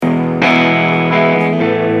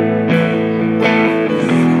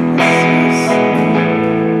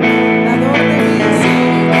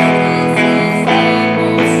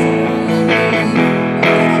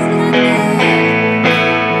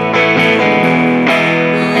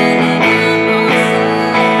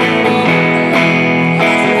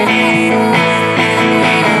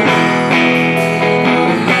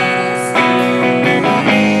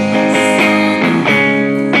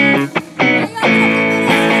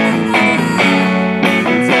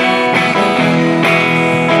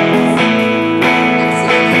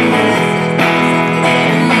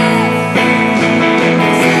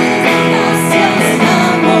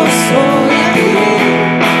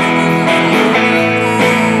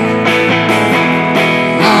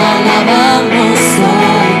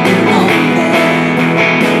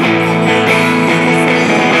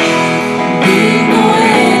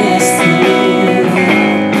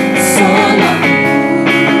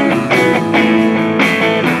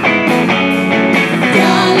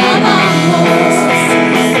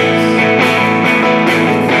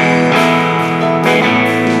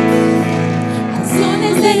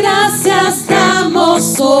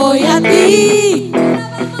hoy a ti.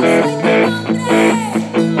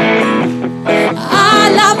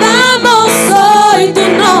 Alabamos hoy tu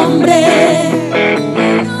nombre.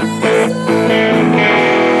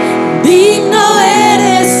 Digno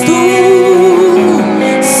eres tú,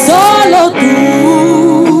 solo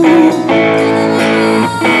tú.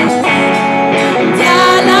 Te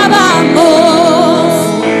alabamos.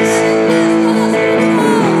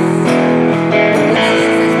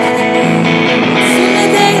 Acciones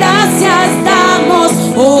de gracias damos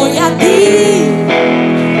hoy a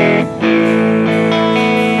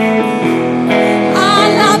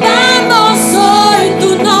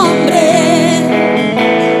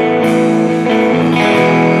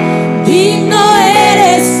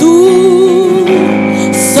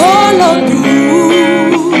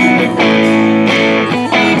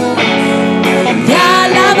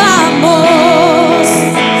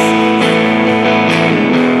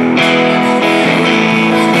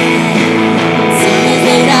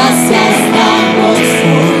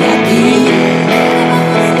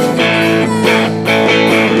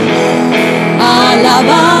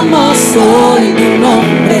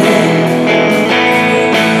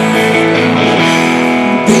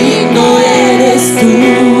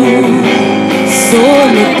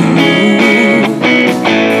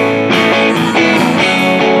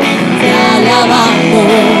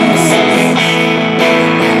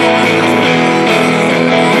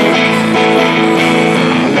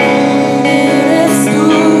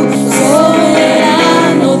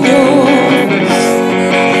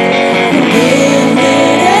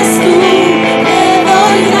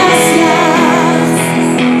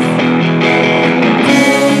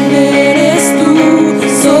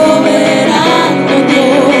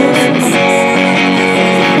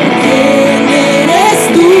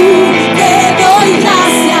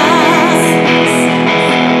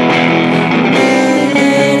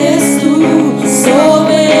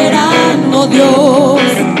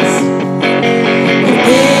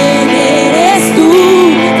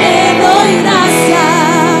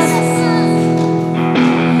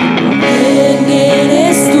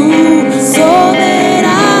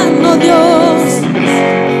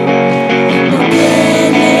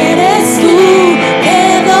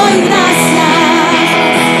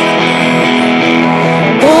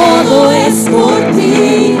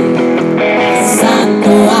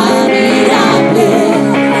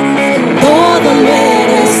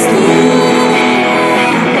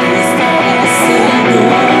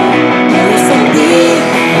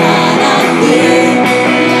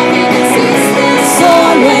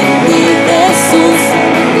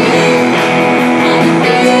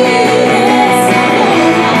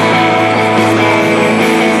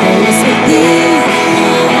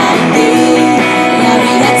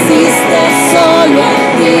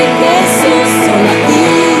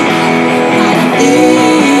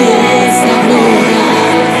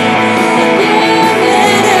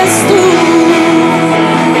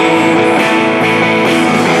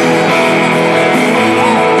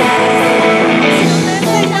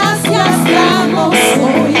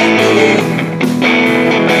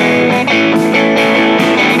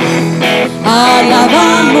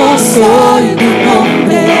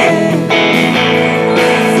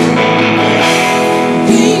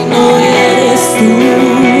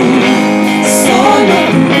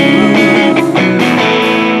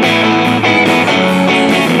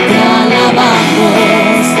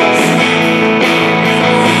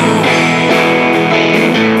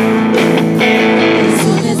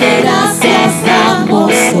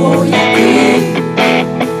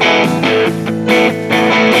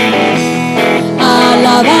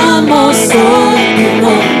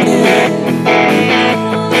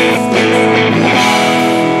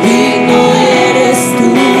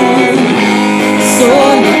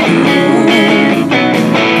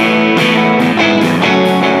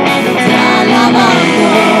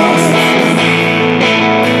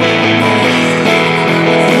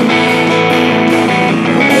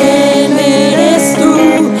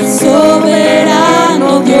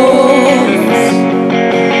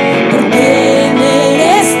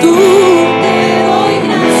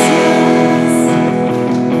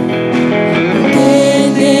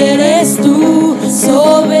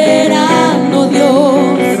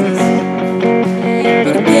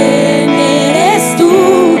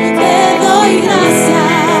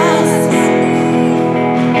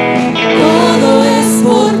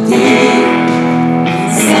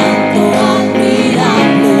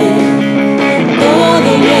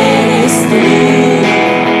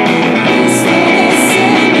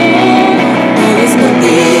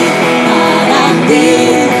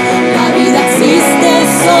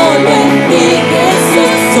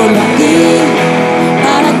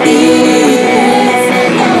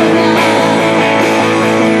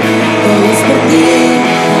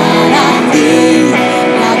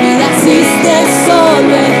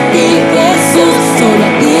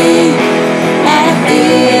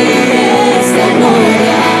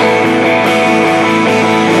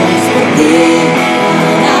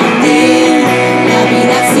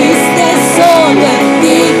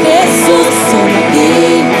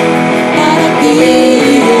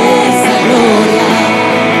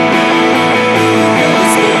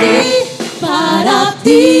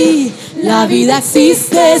La vida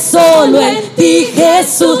existe solo en ti,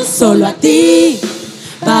 Jesús, solo a ti.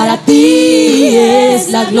 Para ti es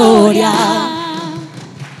la gloria.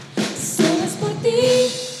 Solo es por ti,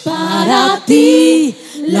 para ti.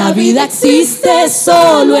 La vida existe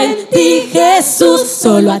solo en ti, Jesús,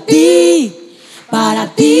 solo a ti. Para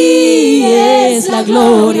ti es la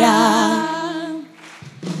gloria.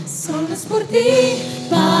 Solo es por ti,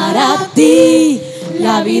 para ti.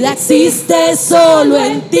 La vida existe solo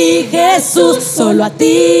en ti, Jesús, solo a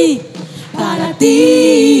ti. Para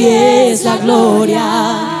ti es la gloria.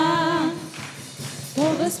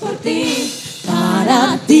 Todo es por ti,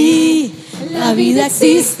 para ti. La vida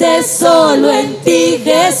existe solo en ti,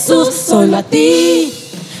 Jesús, solo a ti.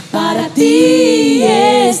 Para ti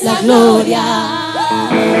es la gloria.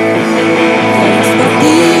 Todo es por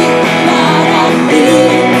ti, para ti.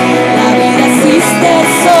 La vida existe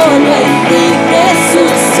solo en ti,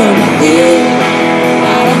 Jesús, solo a ti.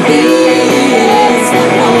 Para ti es la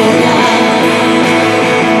gloria.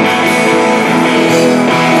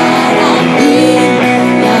 Para ti,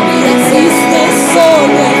 la vida existe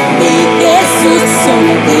solo en ti, Jesús,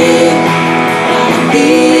 solo a ti. Para ti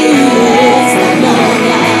es la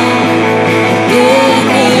gloria. ¿Quién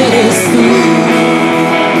eres tú?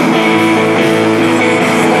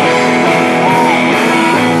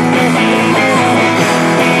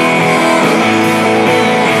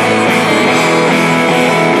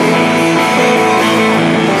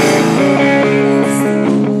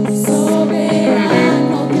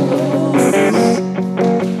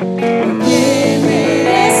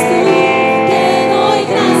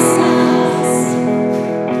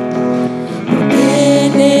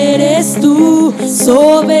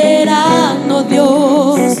 Soberano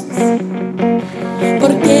Dios,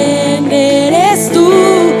 ¿por quién eres tú?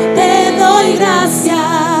 Te doy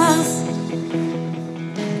gracias.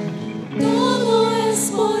 Todo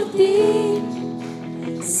es por ti,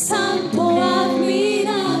 santo,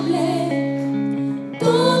 admirable.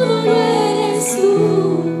 Todo lo eres tú,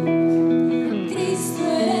 Cristo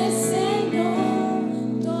eres Señor.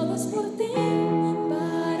 Todo es por ti,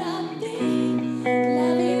 para ti. La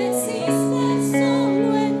vida existe solo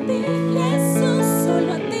en ti, Jesús,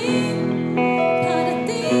 solo a ti. Para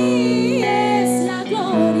ti es la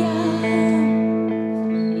gloria.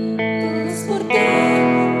 Todo es por ti,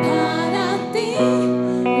 para ti.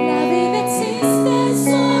 La vida existe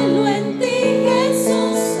solo en ti,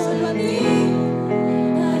 Jesús, solo a ti.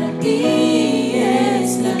 Para ti es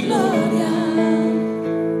la gloria.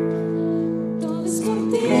 Todo es por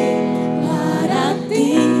ti, para ti.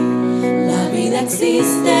 La vida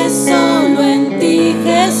existe solo en ti,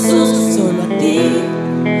 Jesús, solo a ti.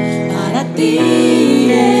 Para ti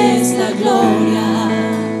es la gloria.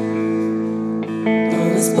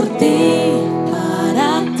 Todo es por ti,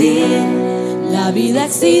 para ti. La vida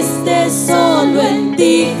existe solo en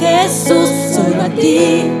ti, Jesús, solo a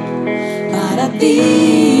ti. Para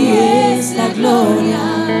ti es la gloria.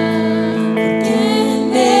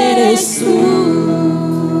 ¿Quién eres tú?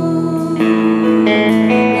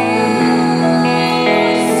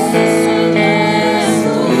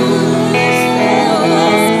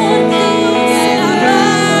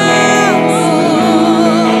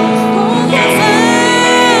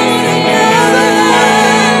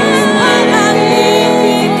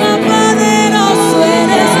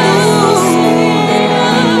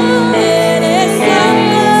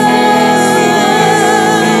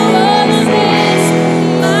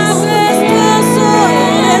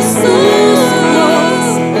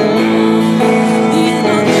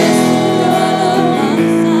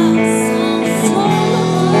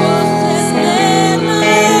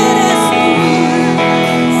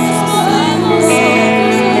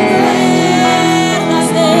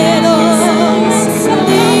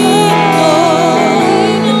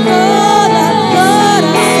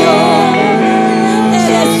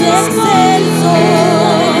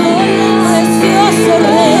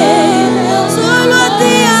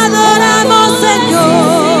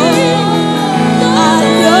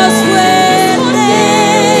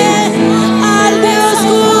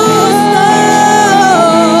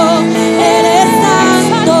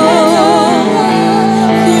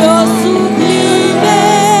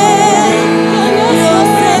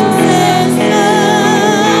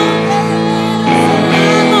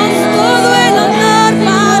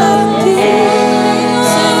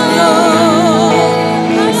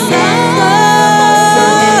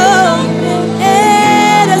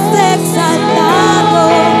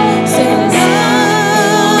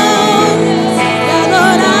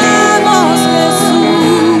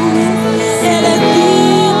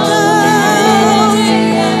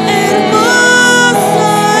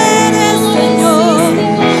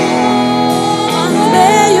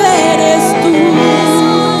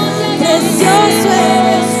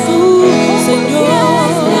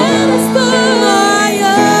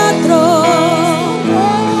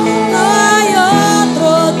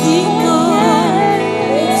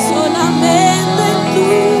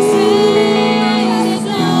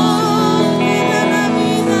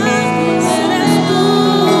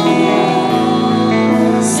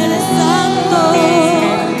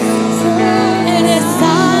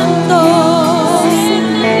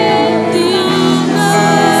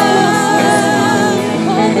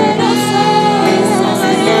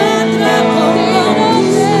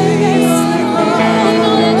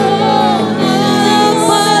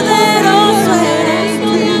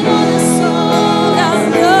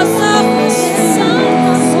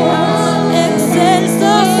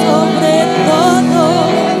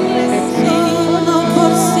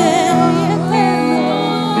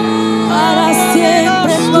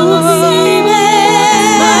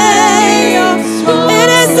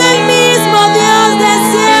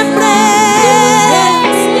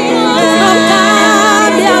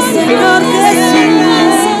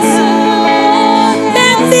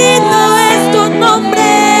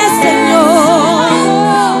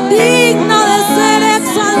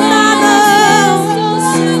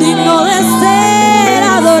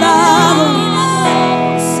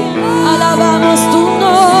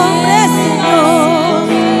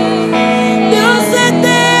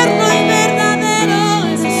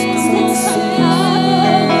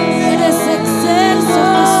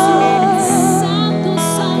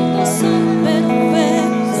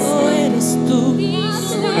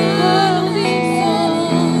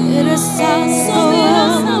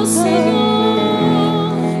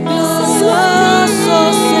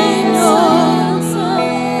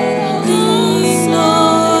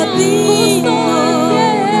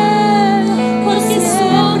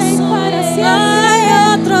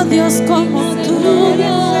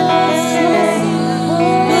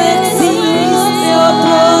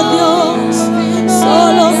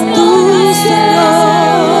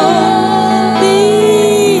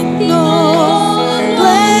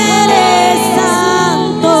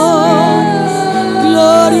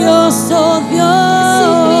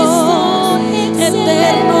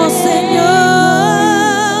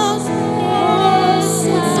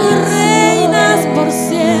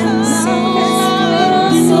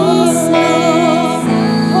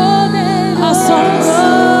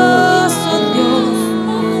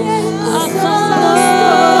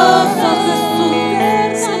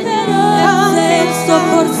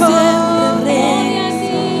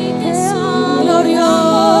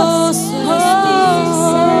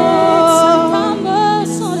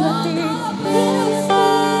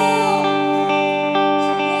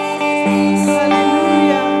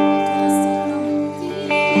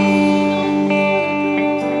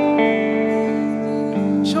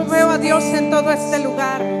 este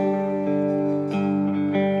lugar.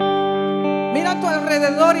 Mira a tu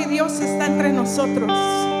alrededor y Dios está entre nosotros.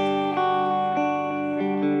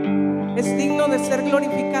 ¿Es digno de ser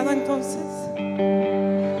glorificado entonces?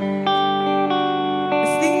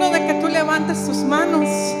 ¿Es digno de que tú levantes tus manos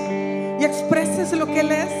y expreses lo que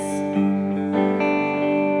Él es?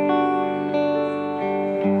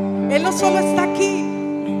 Él no solo está aquí,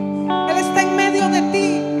 Él está en medio de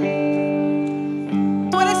ti.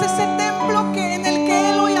 Tú eres ese templo en el que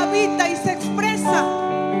Él hoy habita y se expresa.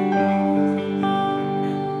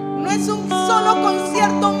 No es un solo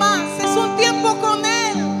concierto más, es un tiempo con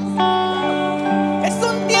Él. Es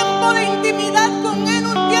un tiempo de intimidad con Él,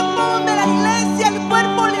 un tiempo donde la iglesia, el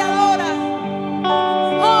cuerpo le adora.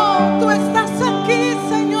 Oh, tú estás aquí,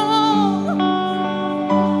 Señor.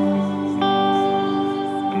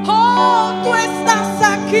 Oh, tú estás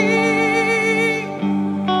aquí.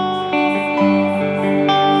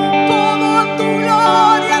 Toda tu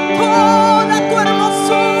gloria, toda tu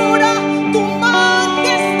hermosura, tu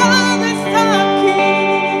majestad está aquí.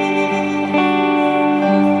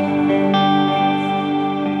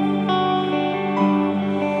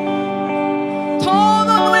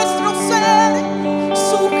 Todo nuestro ser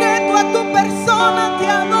sujeto a tu persona te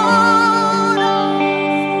adora.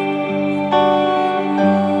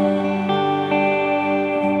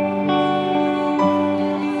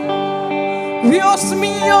 Dios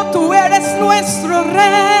mío, tú eres nuestro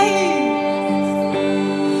Rey.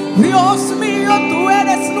 Dios mío, tú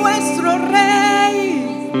eres nuestro Rey.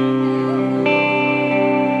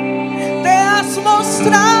 Te has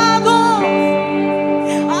mostrado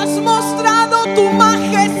tu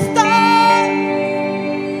majestad.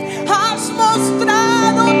 Has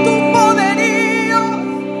mostrado tu poderío.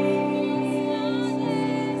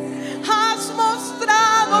 Has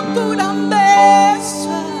mostrado tu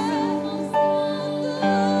grandeza.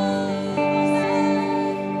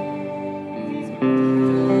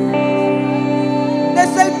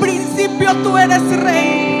 Desde el principio tú eres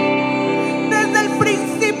Rey. Desde el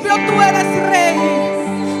principio tú eres Rey.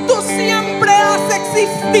 Tú siempre has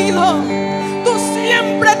existido. Tú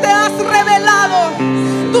siempre te has revelado.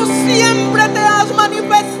 Tú siempre te has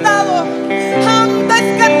manifestado. Antes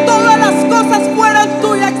que todas las cosas fueran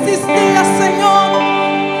tú ya existías, Señor.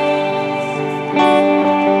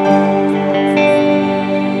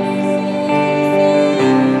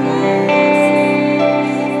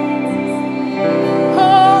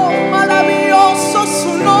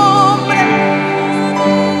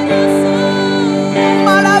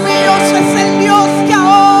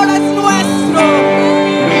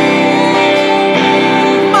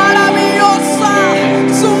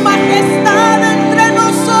 Su majestad en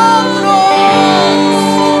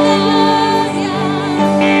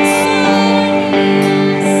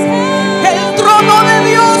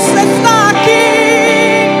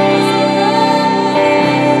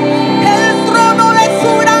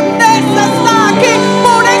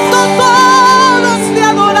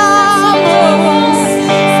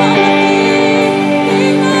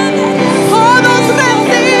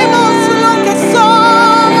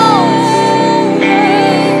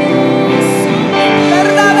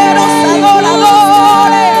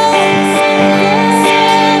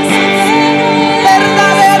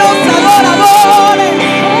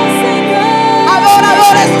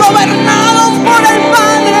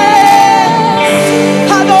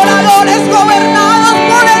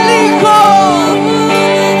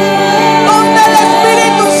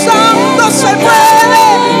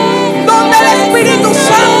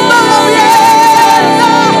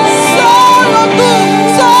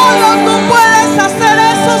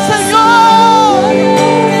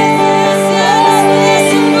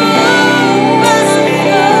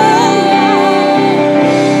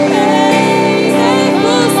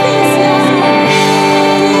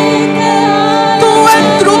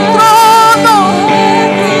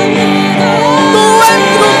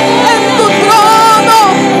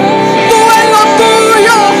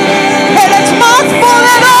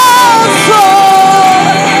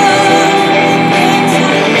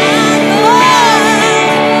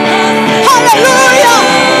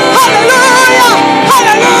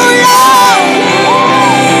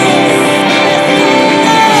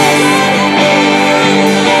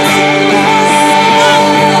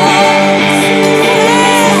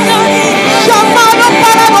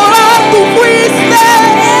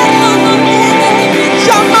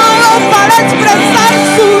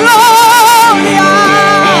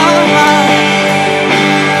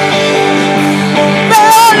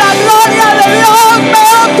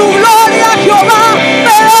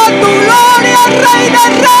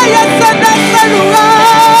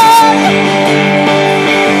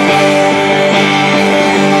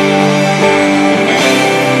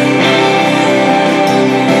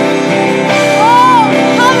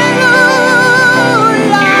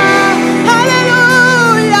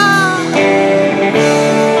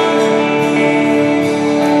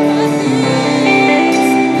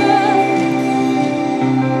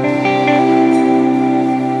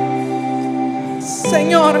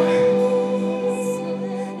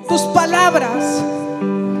palabras,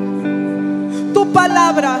 tu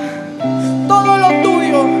palabra, todo lo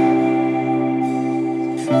tuyo,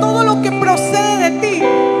 todo lo que procede de ti,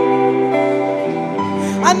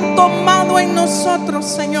 han tomado en nosotros,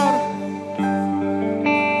 Señor.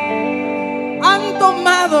 Han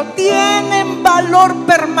tomado, tienen valor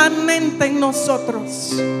permanente en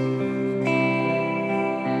nosotros.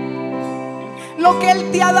 Lo que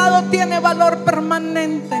Él te ha dado tiene valor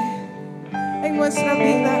permanente en nuestra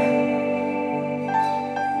vida.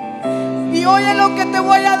 Y oye lo que te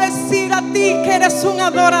voy a decir a ti que eres un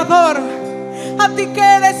adorador, a ti que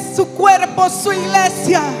eres su cuerpo, su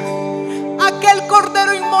iglesia, aquel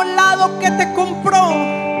cordero inmolado que te compró.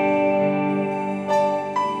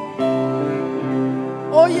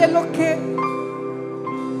 Oye lo que,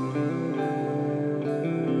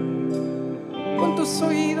 con tus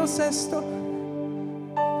oídos esto.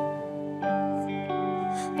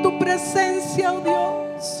 Tu presencia, oh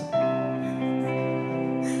Dios,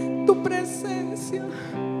 tu presencia.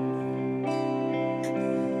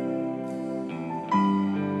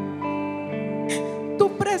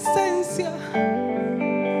 Tu presencia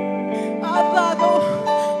ha dado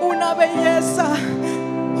una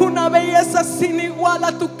belleza sin igual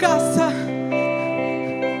a tu casa.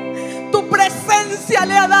 Tu presencia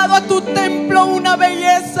le ha dado a tu templo una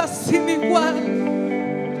belleza sin igual.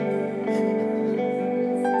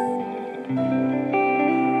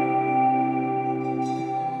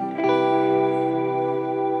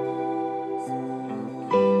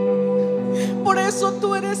 Por eso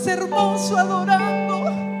tú eres hermoso adorando,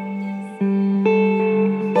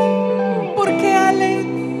 porque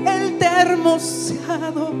Él te ha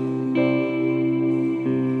hermoseado.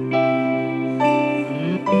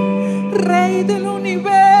 Rey del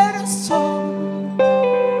universo,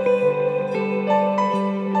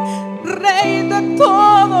 Rey de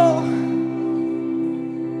todo,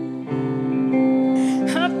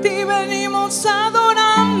 a ti venimos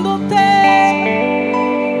adorándote.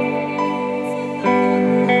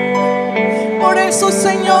 Por eso,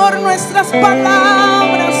 Señor, nuestras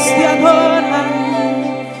palabras te adoran.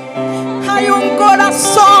 Hay un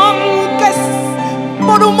corazón que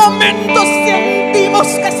por un momento sentimos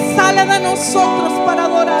que sale de nosotros para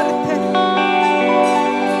adorarte.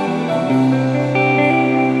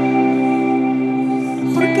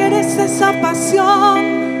 Porque eres esa pasión,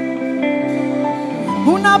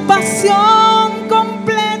 una pasión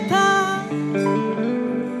completa,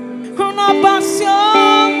 una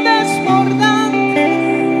pasión desbordante.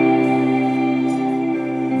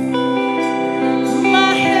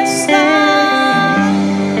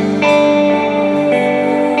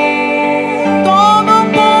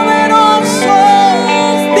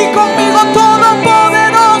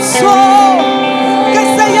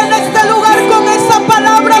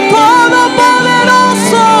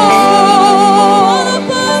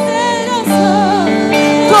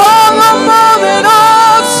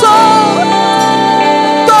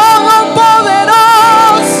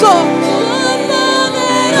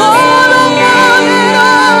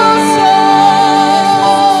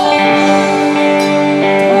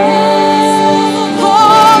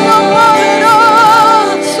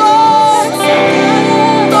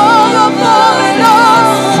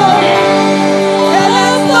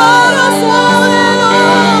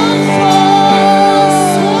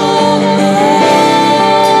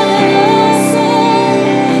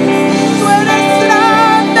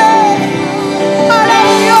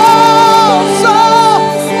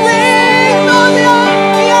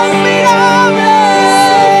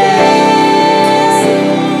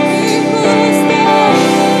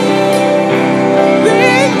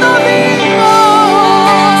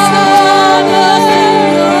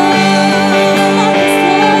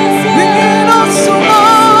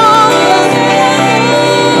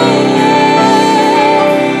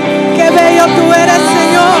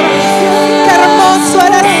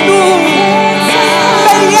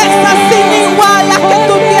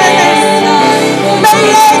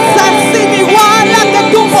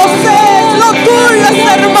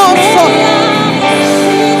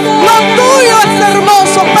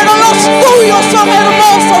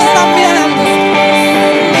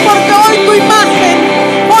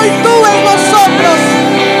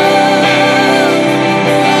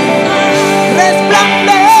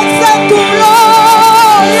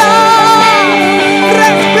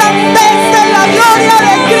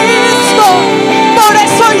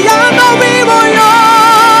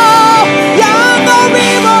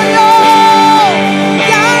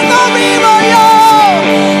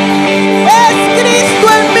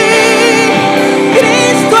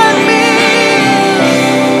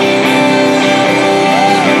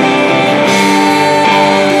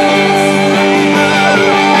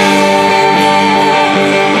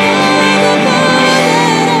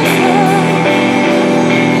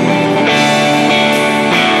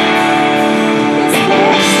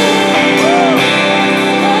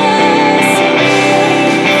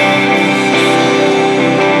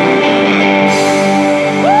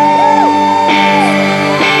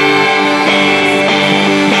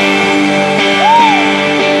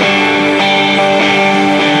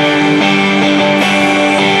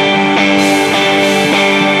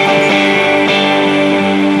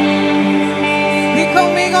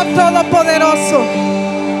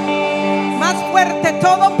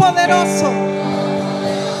 Todopoderoso.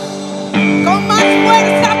 Con más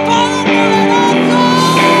fuerza, Todopoderoso.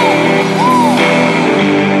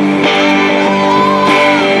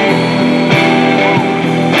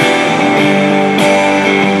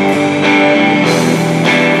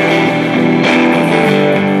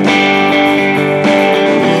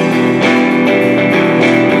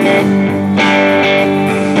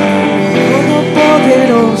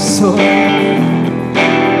 Todopoderoso,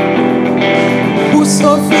 justo,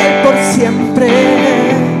 fiel por siempre.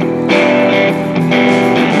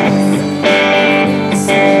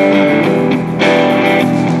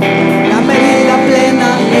 La medida plena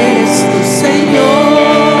eres tu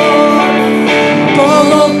Señor.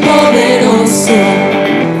 Todopoderoso,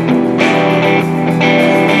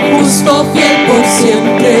 justo, fiel por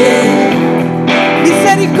siempre,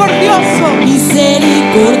 Misericordioso,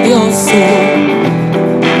 misericordioso.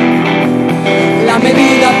 la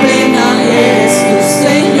medida plena eres tu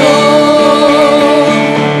Señor.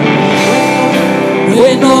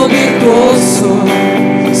 Bueno, virtuoso,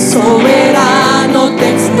 soberano te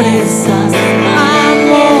expresas,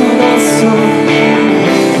 amoroso.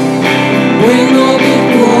 Bueno,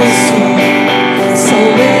 virtuoso,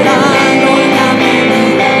 soberano en la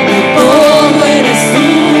medida de todo eres tú.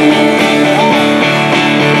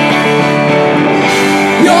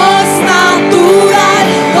 Dios natural,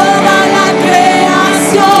 toda la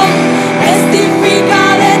creación testifica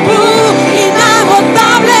de tu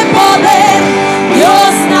inagotable poder.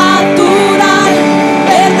 Dios natural,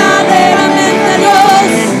 verdaderamente Dios,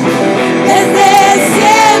 desde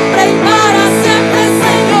siempre y para siempre,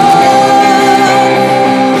 Señor.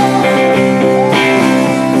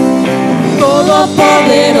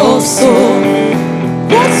 Todopoderoso,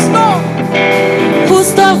 Justo,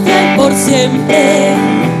 justo, fiel por siempre,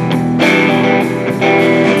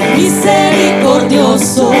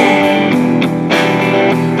 misericordioso.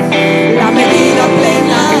 la medida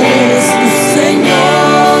plena eres tu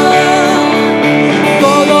Señor.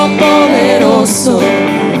 Todopoderoso,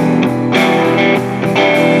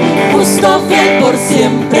 justo, fiel por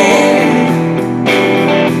siempre,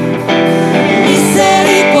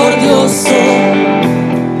 misericordioso.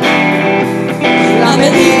 La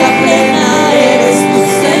medida plena eres tu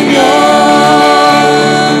Señor.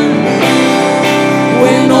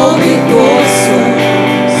 Bueno, virtuoso,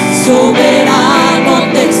 soberano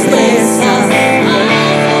te expresas,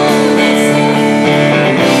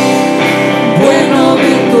 bueno,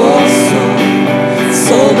 virtuoso,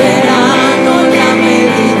 soberano en la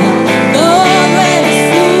medida, todo eres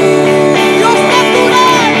tú. Dios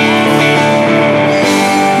natural,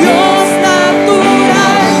 Dios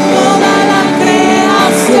natural, toda la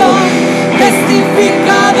creación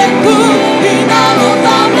testifica de tu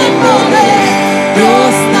inagotable poder.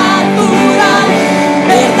 Dios natural,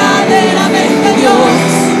 verdaderamente Dios,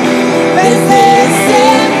 desde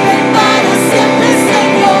siempre para siempre,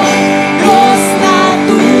 Señor. Dios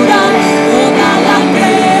natural, toda la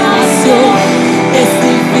creación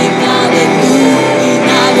testifica de tu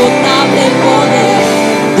inagotable poder.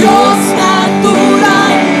 Dios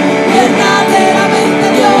natural, verdaderamente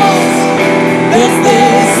Dios, desde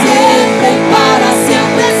siempre y para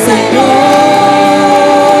siempre, Señor.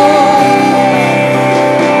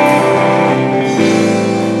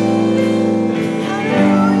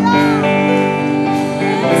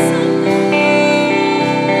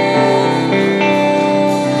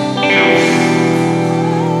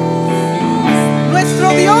 nuestro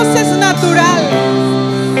Dios es natural.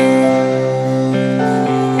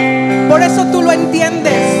 Por eso tú lo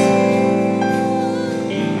entiendes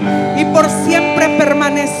y por siempre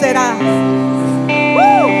permanecerá.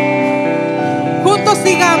 Juntos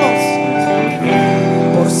digamos: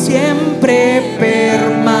 por siempre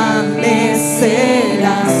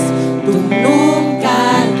permanecerás, tú nunca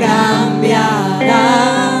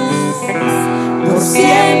cambiarás. Por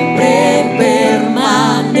siempre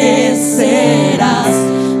permanecerás,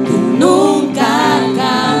 tú nunca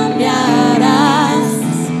cambiarás.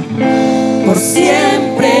 Por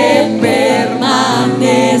siempre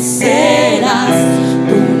permanecerás,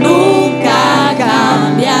 tú nunca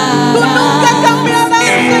cambiarás. Tú nunca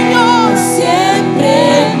cambiarás, Señor. Por siempre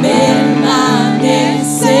permanecerás.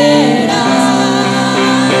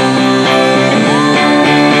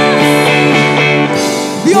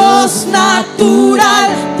 Dios natural,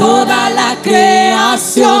 toda la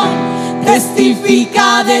creación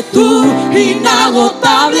testifica de tu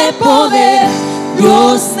inagotable poder.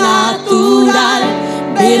 Dios natural,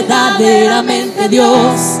 verdaderamente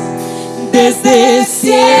Dios, desde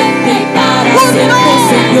siempre y para siempre,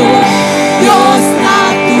 Señor. Dios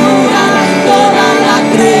natural, toda la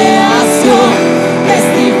creación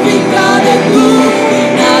testifica de tu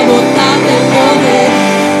inagotable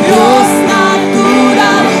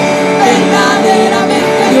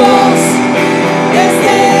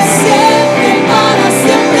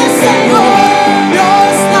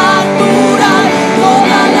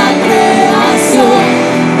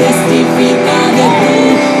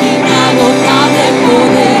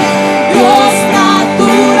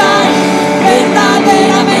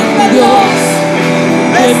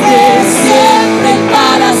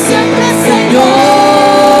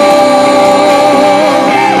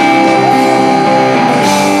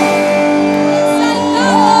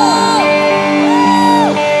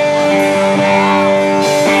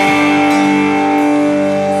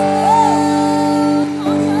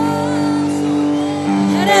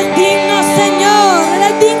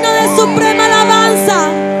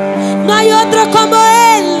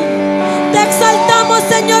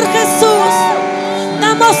Señor Jesús.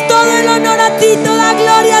 Damos todo el honor a ti, toda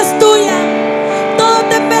gloria es tuya. Todo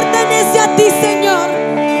te pertenece a ti, Señor.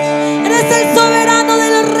 Eres el soberano de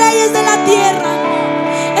los reyes de la tierra.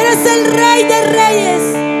 Eres el Rey de reyes.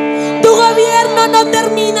 Tu gobierno no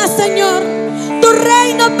termina, Señor. Tu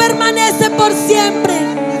reino permanece por siempre.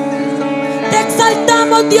 Te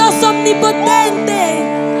exaltamos, Dios omnipotente,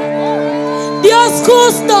 Dios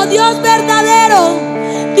justo, Dios verdadero,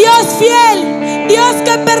 Dios fiel, Dios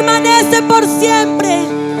que permanece por siempre,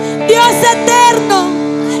 Dios eterno.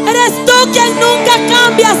 Eres tú quien nunca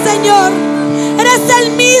cambia, Señor. Eres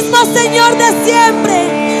el mismo Señor de siempre.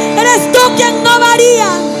 Eres tú quien no varía.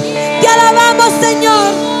 Te alabamos,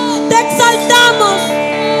 Señor. Te exaltamos.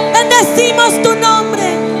 Bendecimos tu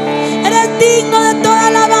nombre. Eres digno de toda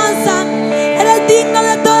alabanza. Eres digno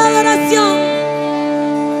de toda adoración.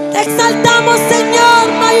 Te exaltamos, Señor.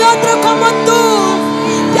 No hay otro como tú.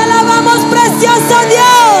 Te alabamos, precioso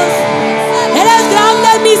Dios. Eres grande,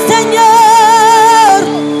 mi Señor.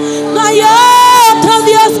 No hay otro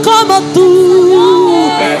Dios como tú.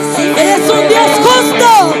 Eres un Dios justo.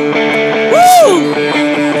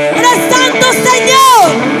 Eres santo, Señor.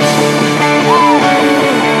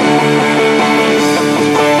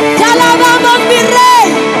 Te alabamos, mi Rey.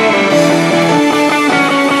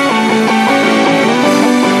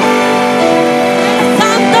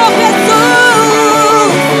 Santo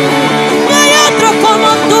Jesús. No hay otro como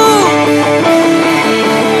tú.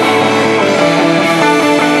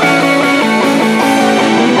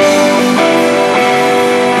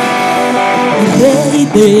 Rey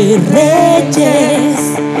de reyes,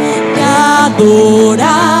 te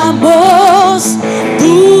adoramos,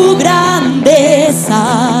 tu grandeza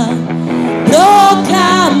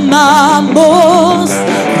proclamamos.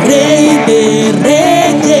 Rey de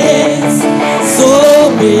reyes,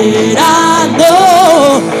 soberano,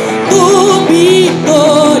 tu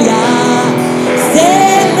victoria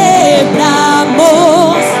celebramos.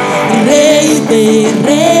 Rey de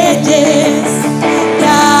reyes, te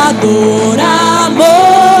adoramos,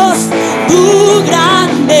 tu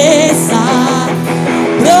grandeza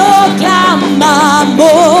proclamamos.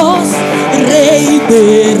 Rey de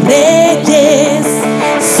reyes,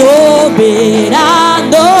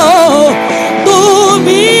 soberano, tu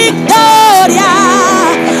victoria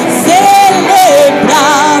celebramos.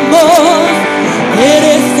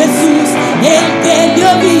 Eres Jesús el que dio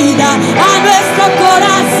vida a nuestro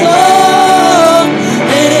corazón.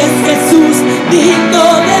 Eres Jesús digno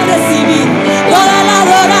de recibir toda la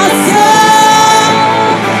adoración.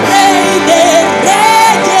 Rey de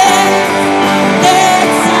reyes, te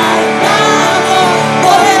exaltamos,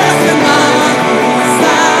 poderoso en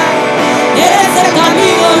majestad. Eres el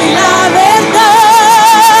camino y la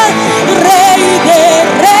verdad. Rey de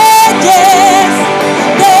reyes,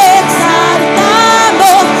 te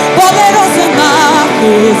exaltamos, poderoso en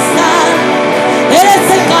majestad. Eres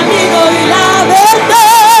el camino y la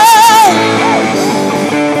verdad.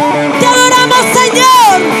 Te adoramos,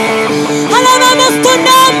 Señor. Alabamos tu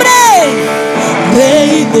nombre.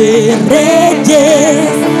 Rey de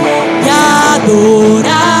reyes, te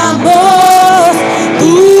adoramos,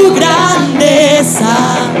 tu grandeza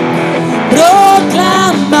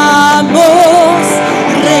proclamamos.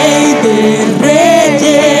 Rey de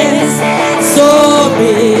reyes,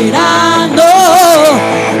 soberano,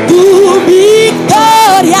 tu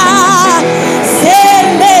victoria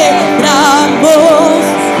celebramos.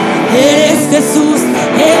 Eres Jesús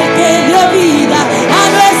el que dio vida a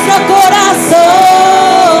nuestro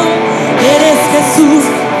corazón. Eres Jesús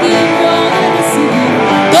digno de recibir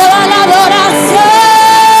toda la adoración.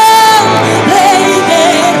 Rey de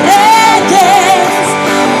reyes,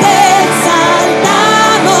 te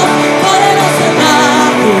exaltamos, poderoso en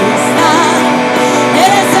majestad.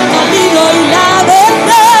 Eres el camino y la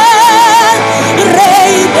verdad.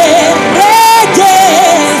 Rey de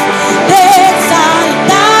reyes, te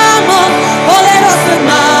exaltamos, poderoso en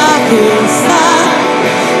majestad.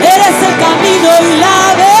 Eres el camino y la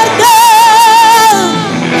verdad.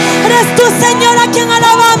 Eres tú, Señor, a quien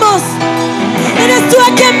alabamos. Eres tú a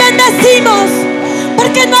quien bendecimos,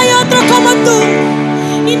 porque no hay otro como tú,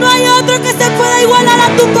 y no hay otro que se pueda igualar a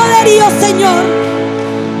tu poderío, Señor.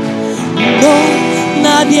 No,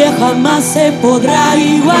 nadie jamás se podrá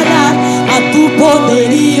igualar a tu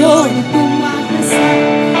poderío y tu majestad.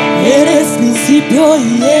 Eres principio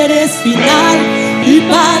y eres final, y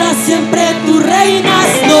para siempre tú reinas.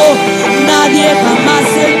 No, nadie jamás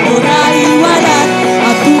se podrá igualar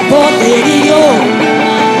a tu poderío.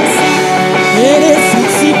 Eres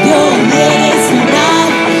principio y eres final,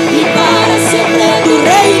 y para siempre tú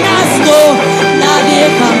reinas. No, nadie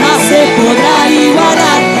jamás se podrá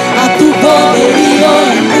igualar a tu poderío.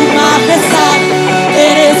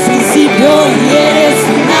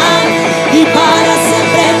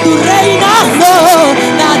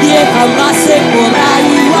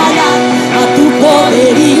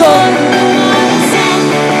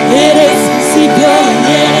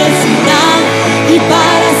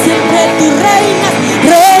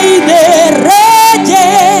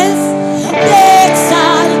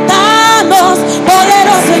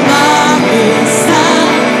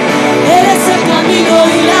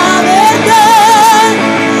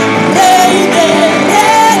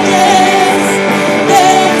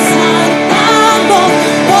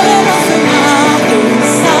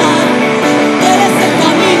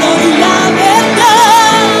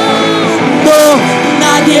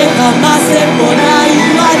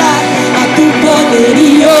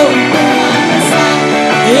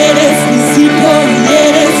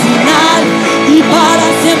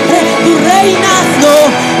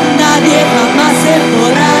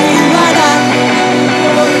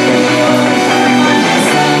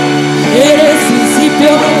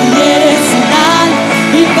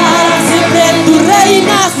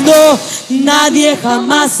 Nadie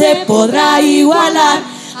jamás se podrá igualar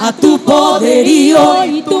a tu poderío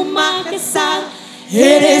y tu majestad.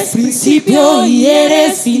 Eres principio y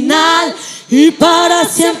eres final, y para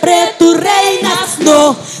siempre tú reinas.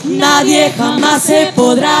 No, nadie jamás se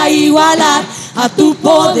podrá igualar a tu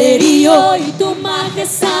poderío y tu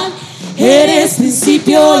majestad. Eres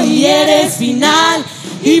principio y eres final,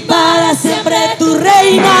 y para siempre tú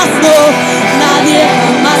reinas. No, nadie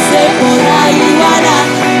jamás se podrá igualar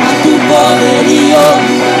a tu poderío.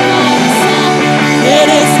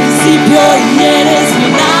 Eres principio y eres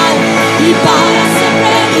final, y para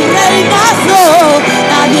siempre tú reinas. No,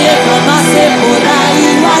 nadie jamás se podrá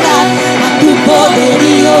igualar a tu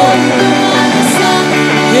poderío.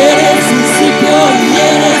 Eres principio y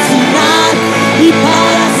eres final, y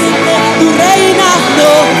para siempre tú reinas.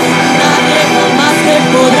 No, nadie jamás se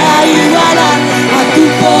podrá igualar a tu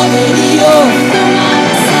poderío.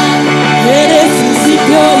 Eres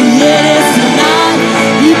principio y eres final,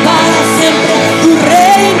 y para siempre tú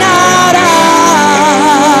reinarás.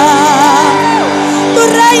 Tú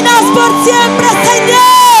reinas por siempre,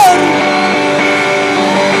 Señor.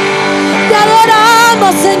 Te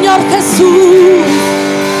adoramos, Señor Jesús.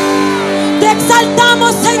 Te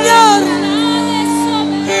exaltamos, Señor.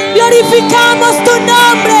 Glorificamos tu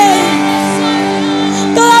nombre.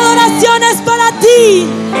 Toda adoración es para ti.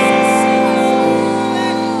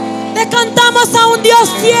 Le cantamos a un Dios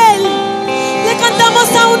fiel. Le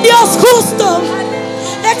cantamos a un Dios justo.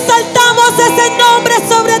 Exaltamos ese nombre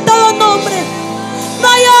sobre todo nombre. No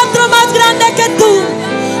hay otro más grande que tú.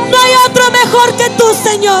 No hay otro mejor que tú,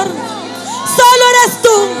 Señor. Solo eres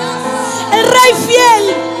tú, el Rey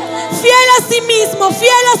fiel, fiel a sí mismo,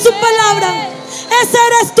 fiel a su palabra. Ese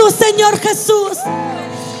eres tú, Señor Jesús.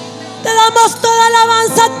 Te damos toda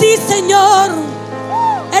alabanza a ti, Señor.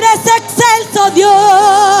 Eres excelso,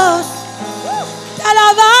 Dios. Te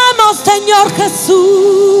alabamos, Señor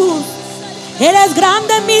Jesús. Eres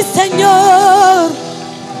grande, mi Señor.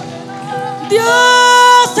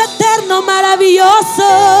 Dios eterno, maravilloso.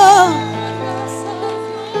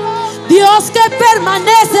 Dios que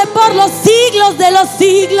permanece por los siglos de los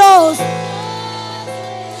siglos.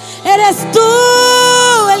 Eres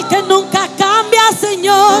tú el que nunca cambia,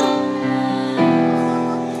 Señor.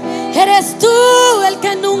 Eres tú el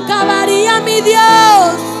que nunca varía, mi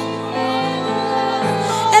Dios.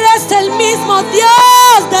 Eres el mismo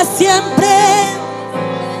Dios de siempre.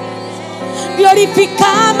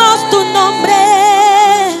 Glorificamos tu nombre.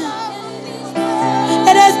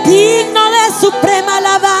 Eres digno de suprema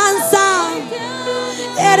alabanza.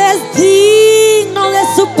 Eres digno de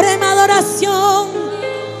suprema adoración.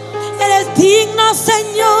 Eres digno,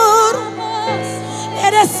 Señor.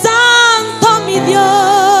 Eres santo, mi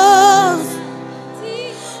Dios.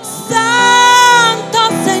 Santo,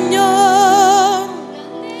 Señor.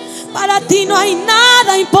 Para ti no hay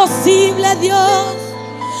nada imposible, Dios.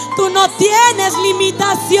 Tú no tienes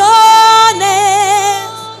limitaciones.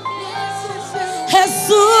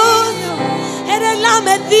 Jesús, eres la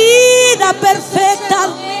medida perfecta.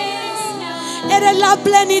 Eres la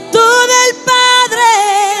plenitud del Padre.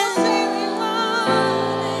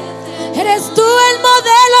 Eres tú el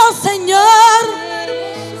modelo, Señor.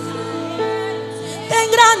 Te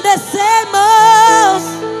engrandecemos,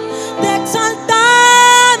 te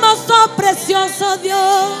exaltamos, oh precioso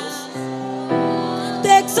Dios.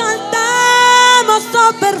 Te exaltamos,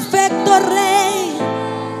 oh perfecto Rey.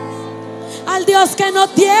 Al Dios que no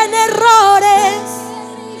tiene errores.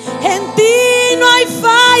 En ti no hay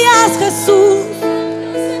fallas, Jesús.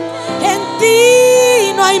 En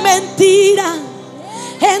ti no hay mentira.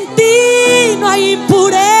 En ti no hay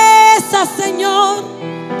impureza, Señor.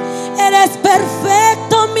 Eres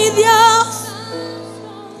perfecto, mi Dios.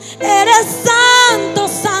 Eres santo,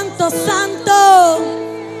 santo, santo.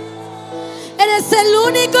 Eres el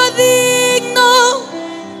único digno.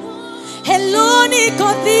 El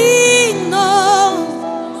único digno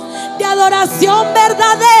de adoración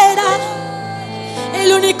verdadera.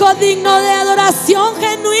 El único digno de adoración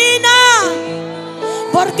genuina.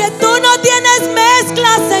 Porque tú no tienes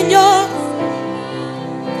mezcla, Señor.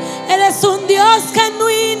 Eres un Dios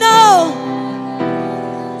genuino.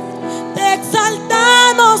 Te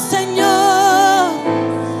exaltamos, Señor.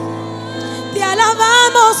 Te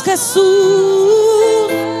alabamos,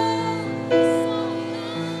 Jesús.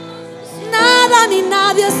 Nada ni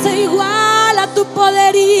nadie se iguala a tu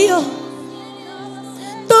poderío.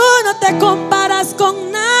 Tú no te comparas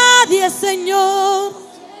con nadie, Señor.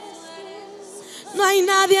 No hay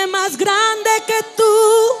nadie más grande que tú.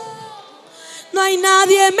 No hay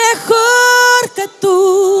nadie mejor que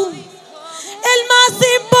tú. El más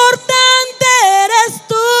importante eres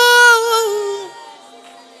tú.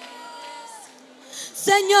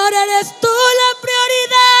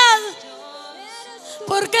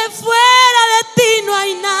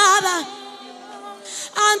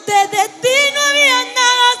 Antes de ti no había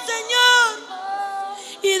nada, Señor,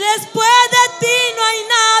 y después de ti no hay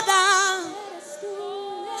nada.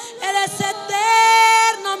 Eres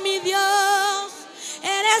eterno, mi Dios.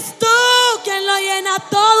 Eres tú quien lo llena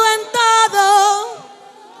todo en todo.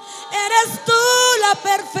 Eres tú la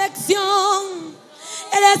perfección.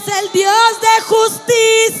 Eres el Dios de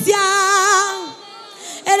justicia.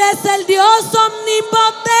 Eres el Dios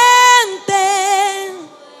omnipotente.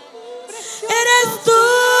 Eres tú,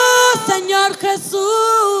 Señor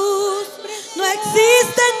Jesús. No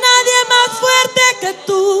existe nadie más fuerte que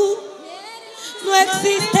tú. No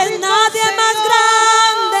existe nadie más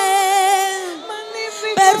grande.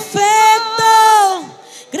 Perfecto,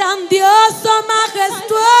 grandioso,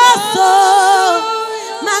 majestuoso,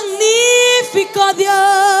 magnífico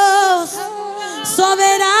Dios.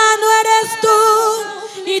 Soberano eres tú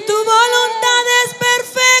y tu voluntad es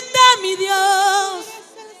perfecta, mi Dios.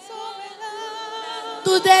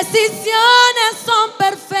 Tus decisiones son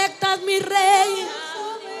perfectas, mi Rey.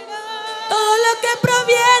 Todo lo que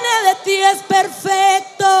proviene de ti es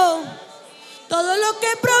perfecto. Todo lo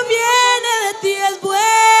que proviene de ti es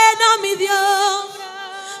bueno, mi Dios.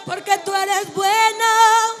 Porque tú eres bueno.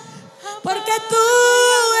 Porque tú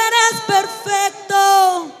eres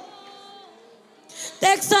perfecto.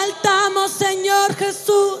 Te exaltamos, Señor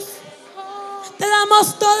Jesús. Te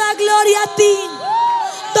damos toda gloria a ti.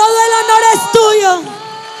 Todo el honor es tuyo.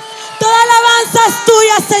 Toda alabanza es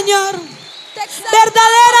tuya, Señor.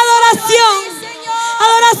 Verdadera adoración.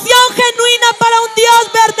 Adoración genuina para un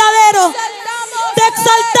Dios verdadero. Te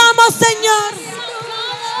exaltamos, Señor.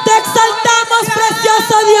 Te exaltamos,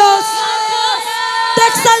 precioso Dios. Te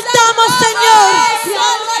exaltamos, Señor.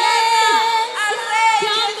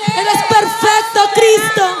 Eres perfecto,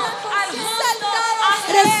 Cristo.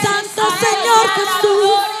 Eres santo, Señor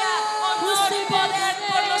Jesús. Honor y poder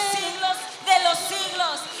por los siglos de los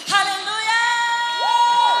siglos. Aleluya.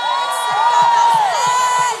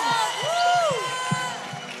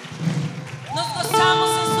 Nos gozamos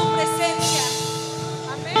en su presencia.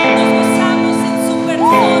 Nos gozamos en su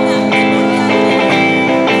persona memorial.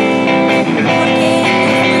 Porque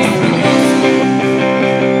Él es nuestro gozo.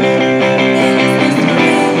 Él es nuestro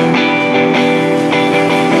Rey.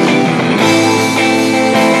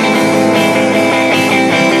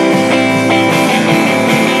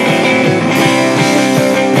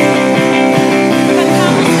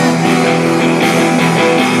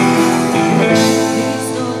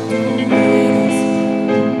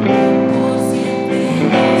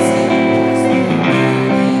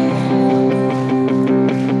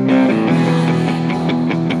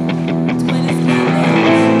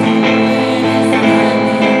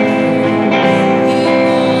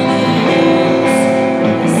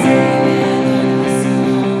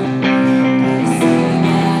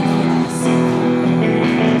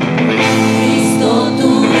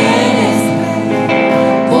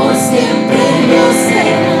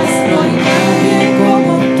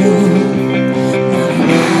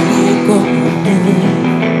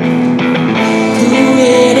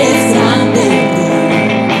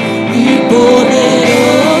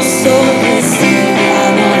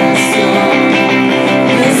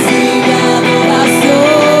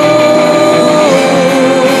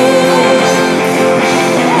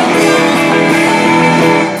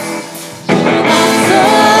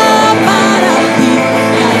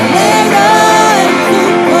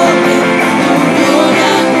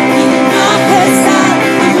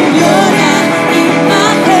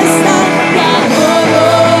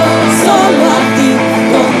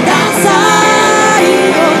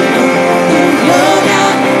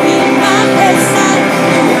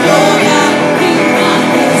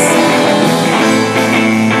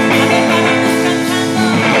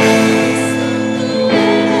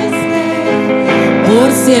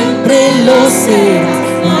 Siempre lo serás.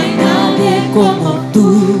 No hay nadie como tú.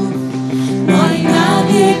 No hay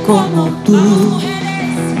nadie como tú.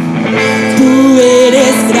 Tú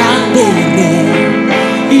eres grande, Rey,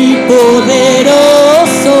 y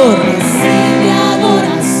poderoso. Recibe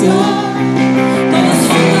adoración.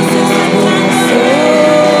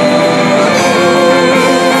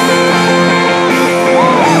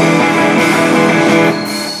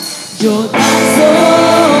 Yo danzo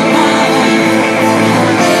para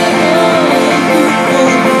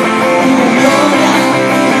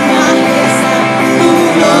tu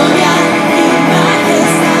gloria y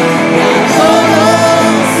majestad.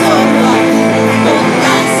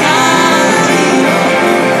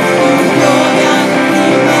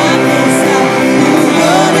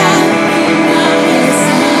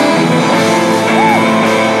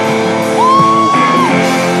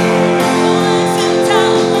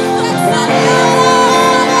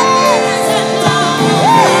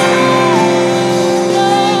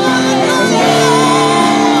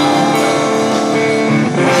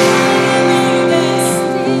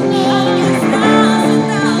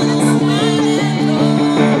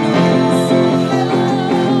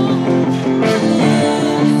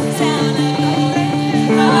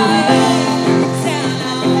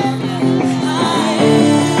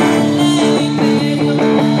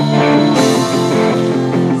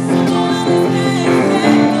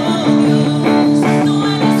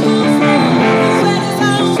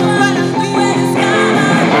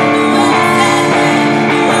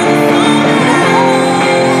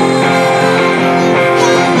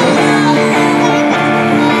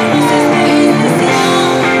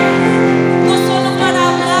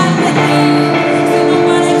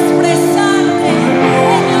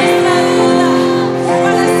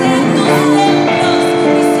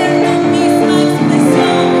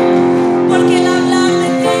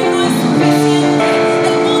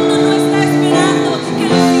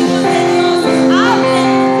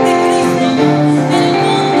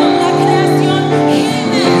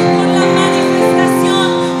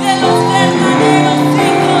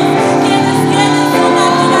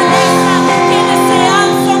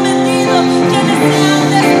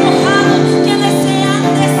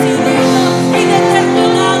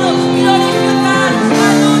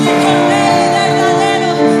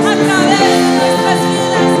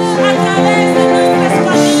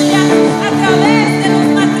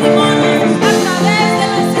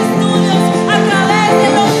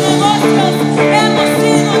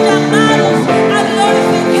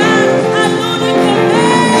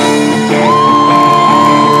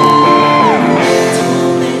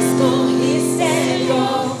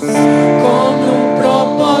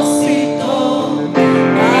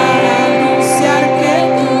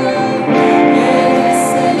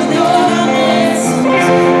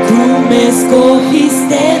 me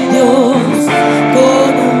escogiste, Dios,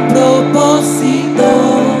 con un propósito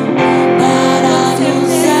para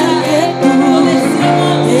anunciar que tú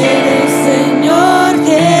eres Señor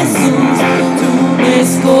Jesús. Tú me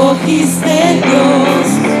escogiste, Dios,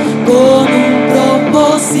 con un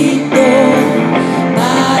propósito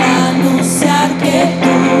para anunciar que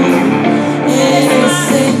tú eres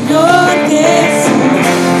Señor Jesús.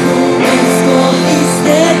 Tú me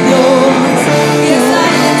escogiste, Dios, y esa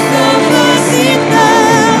es tu propósito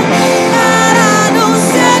para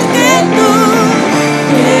anunciar que tú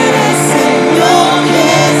eres Señor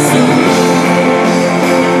Jesús.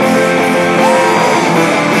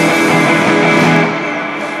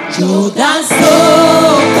 Yo danzo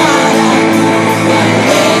para ti,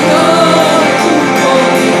 alrededor tu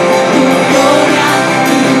poder, tu gloria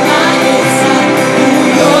y majestad, tu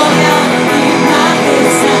gloria y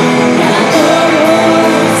majestad. Te adoro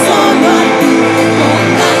solo a ti, con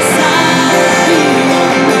danzar y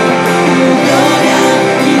honor. Tu gloria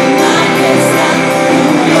y majestad, tu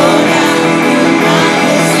gloria y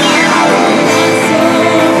majestad. Yo danzo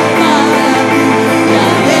para ti, te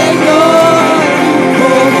alrededor tu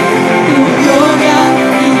poder, tu gloria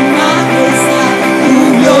y majestad, tu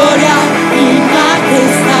gloria y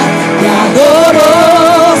majestad. Te adoro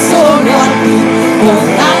solo a ti, con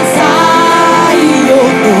danza y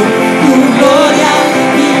honor. Tu gloria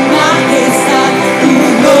y majestad, tu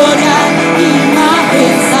gloria y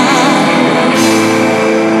majestad.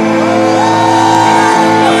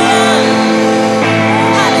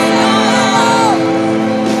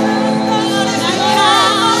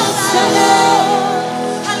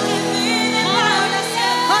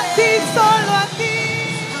 A ti, solo a ti.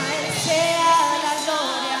 A Él sea la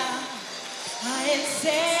gloria, a Él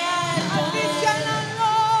sea el A ti poder. sea la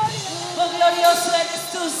gloria. Oh, glorioso eres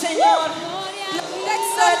tú, Señor. Te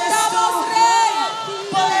exaltamos, Rey.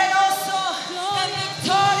 Poderoso en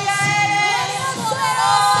victoria eres.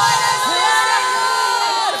 Poderoso eres tú,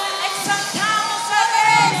 Señor. Exaltamos al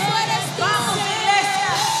Rey. Vamos, iglesia,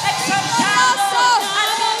 exaltando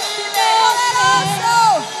al poderoso.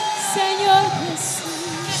 Señor Jesús.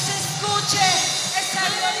 Que se escuche esa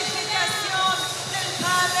glorificación del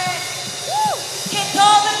Padre. Que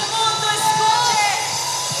todo el mundo escuche.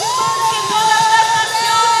 Que todas las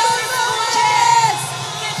naciones escuchen.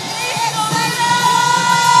 Que Cristo vive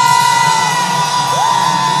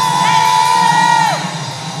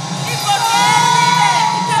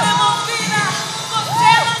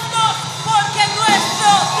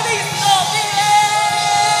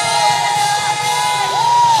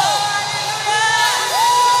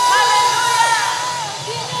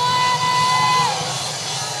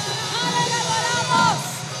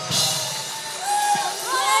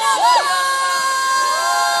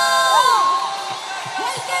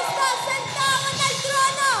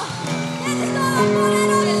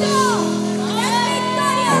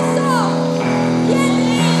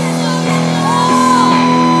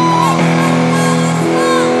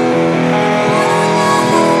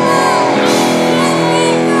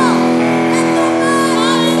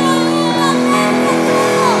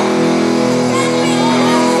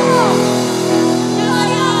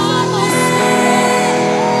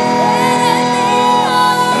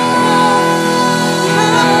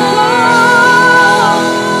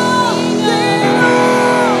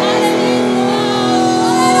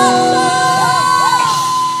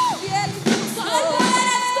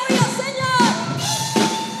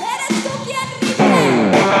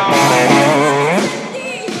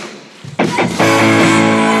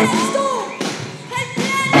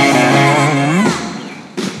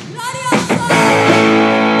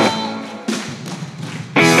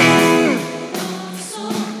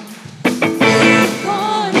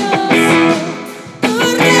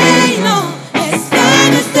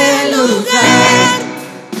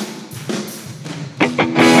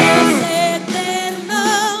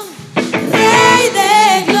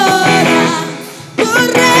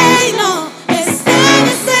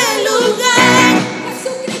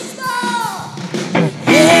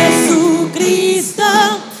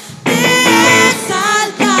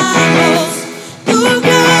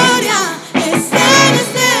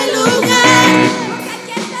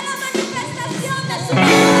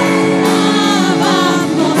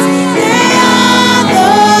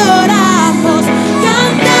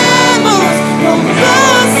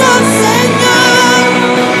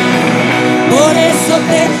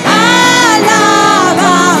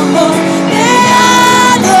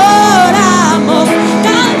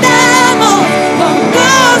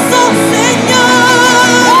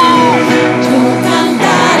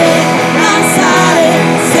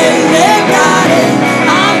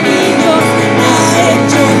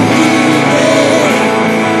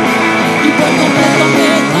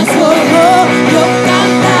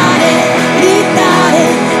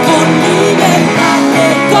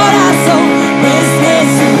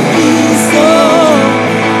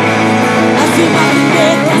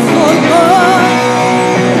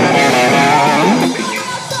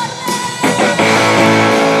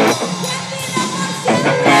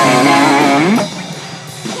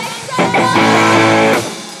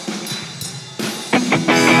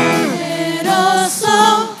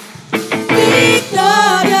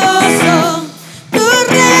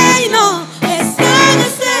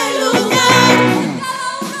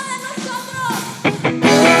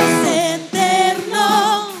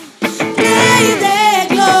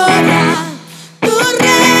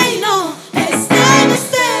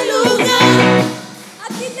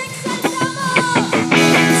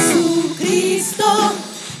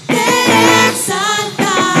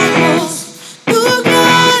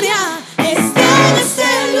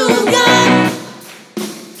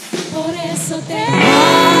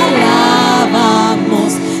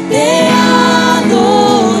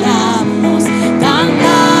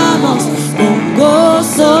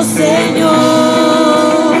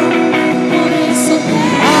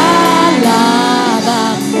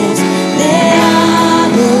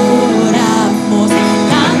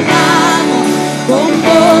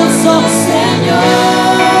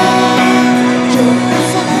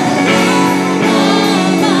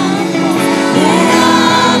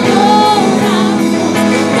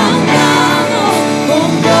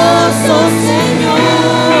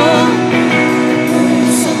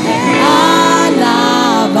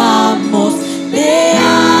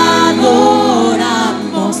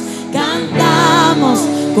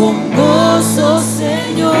con gozo,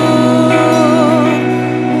 Señor.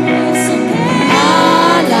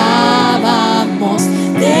 Alabamos,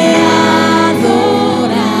 te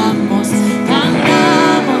adoramos,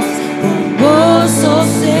 cantamos con gozo,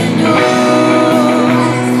 Señor.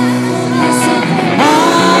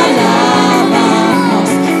 Alabamos,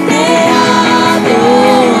 te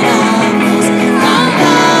adoramos,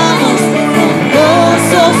 cantamos con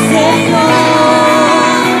gozo, Señor.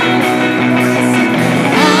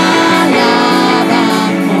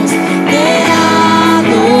 Alabamos, te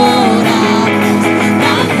adoramos,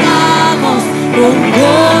 cantamos con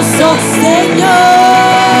gozo, Señor.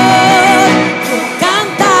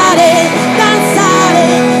 Cantaré, danzaré,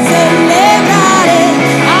 celebraré,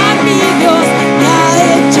 a mi Dios me ha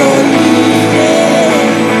hecho libre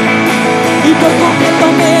y por completo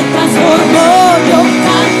me transformó. Yo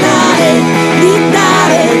cantaré,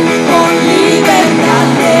 gritaré con libertad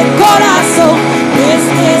de corazón, es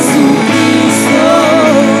Jesucristo.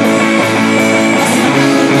 Así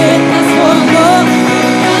me transformó.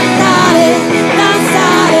 Cantaré,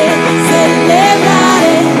 danzaré,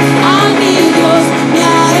 celebraré, a mi Dios me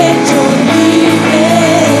ha hecho libre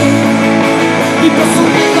y por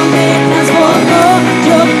completo me transformó.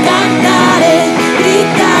 Yo cantaré,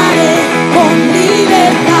 gritaré con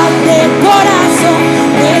libertad de corazón,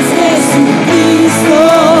 es Jesucristo.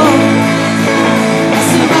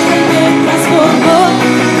 Así me transformó.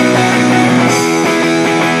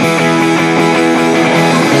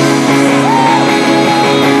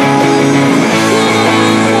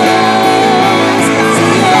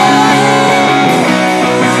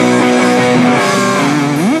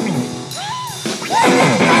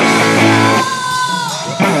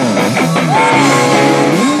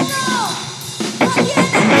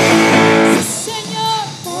 Señor,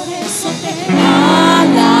 por eso te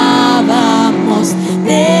alabamos,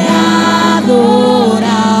 te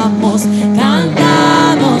adoramos,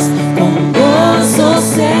 cantamos con gozo,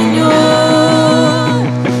 Señor.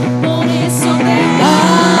 Por eso te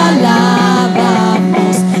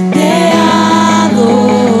alabamos, te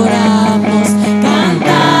adoramos,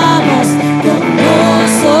 cantamos con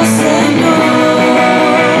gozo, Señor.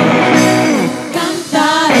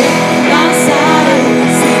 Cantaré, danzaré,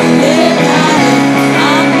 celebraré,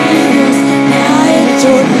 a mi Dios me ha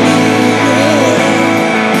hecho libre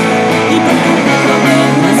y por completo me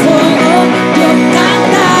transformó. Yo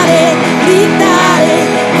cantaré, gritaré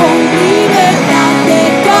con libertad de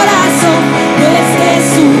corazón, es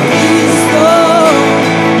Jesucristo.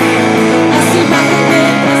 Así me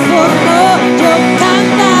transformó. Yo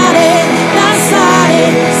cantaré, danzaré,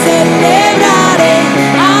 celebraré,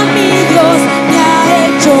 a mi Dios me ha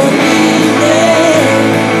hecho libre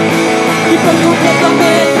y por completo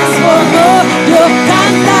me transformó. Yo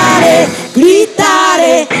cantaré,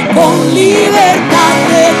 gritaré con libertad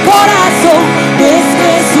de corazón, es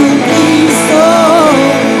Jesucristo.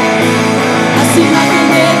 Así me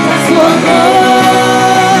transformó.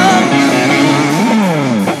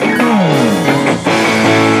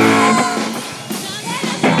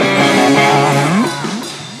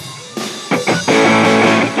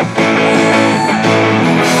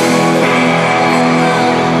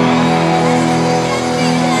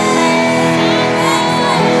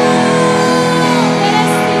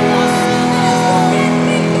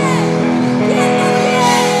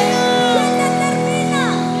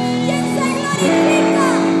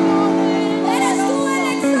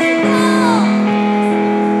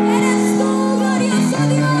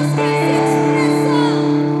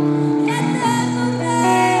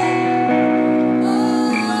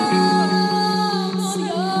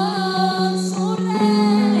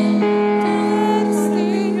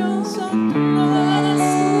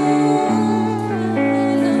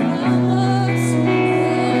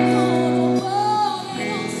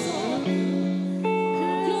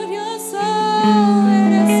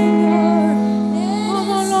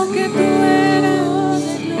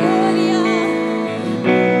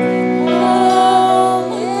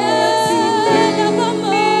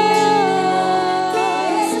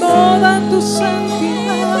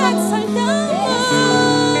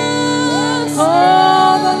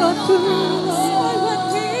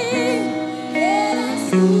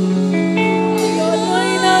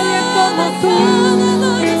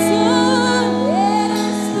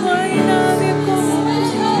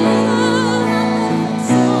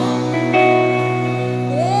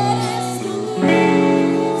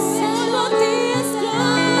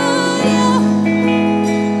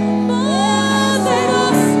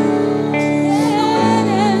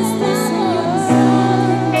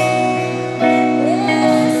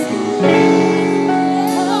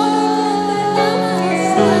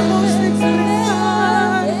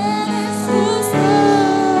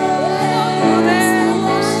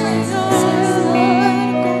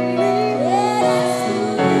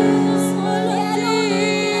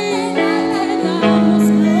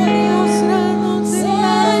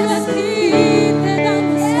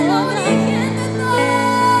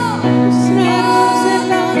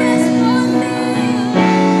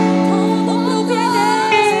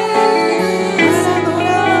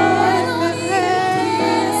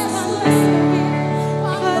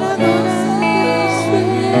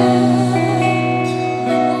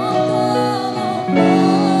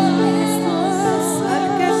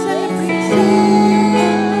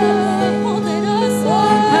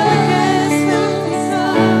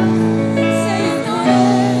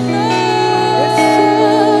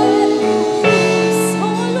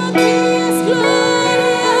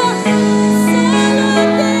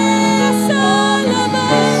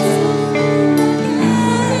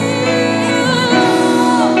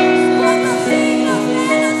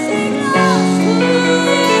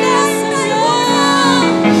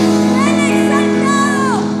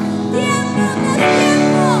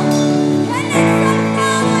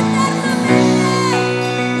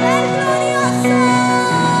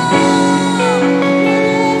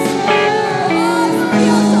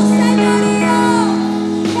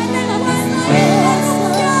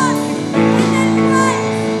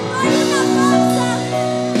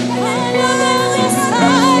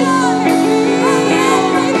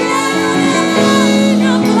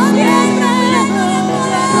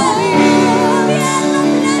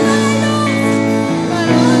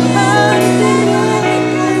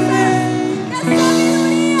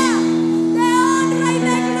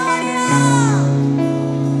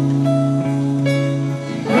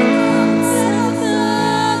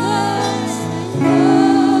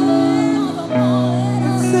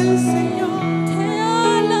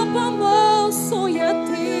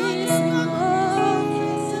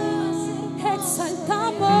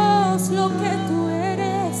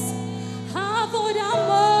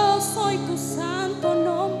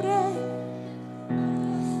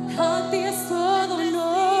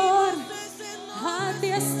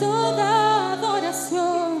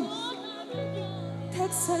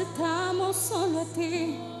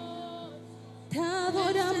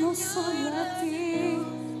 solo a ti.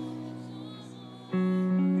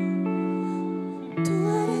 Tú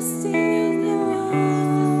eres digno.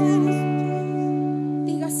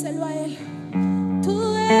 Dígaselo a Él.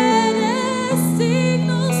 Tú eres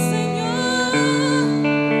digno, Señor.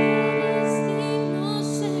 Eres digno,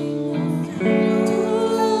 Señor. Tú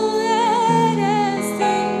eres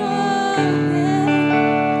digno.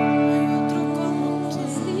 No hay otro como tú.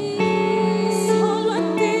 Solo a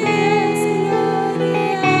ti es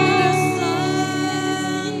gloria.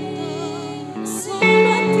 Solo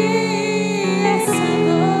a ti es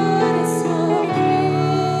adoración.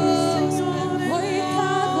 Hoy te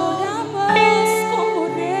adoramos como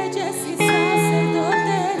reyes y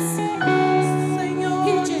sacerdotes,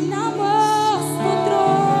 y llenamos tu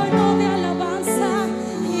trono de alabanza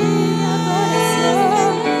y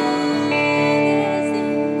adoración.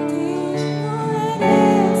 Digno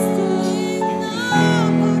eres tú, Señor.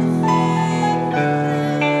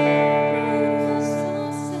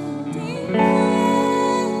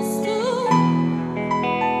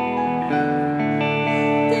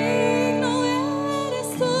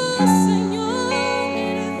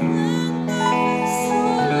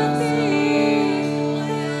 Solo a ti te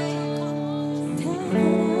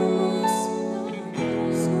adoramos.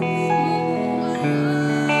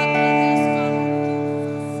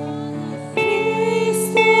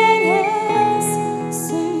 Cristo eres,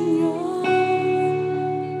 Señor.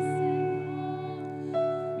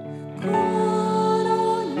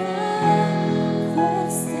 Coronado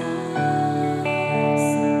estás,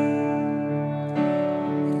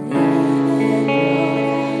 Rey de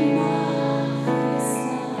gloria y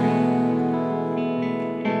majestad.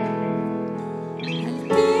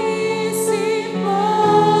 Altísimo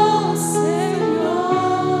Señor,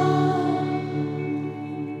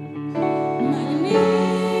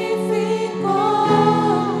 magnífico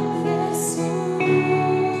Jesús,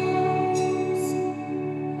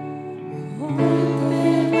 hoy te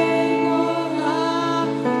vengo a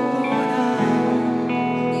adorar.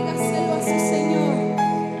 Dígaselo a su Señor.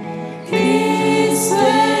 Cristo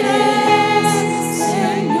eres,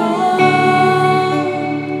 Señor.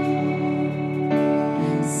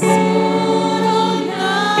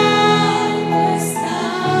 Coronado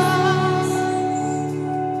estás,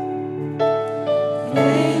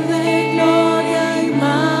 Rey de gloria y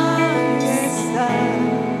majestad.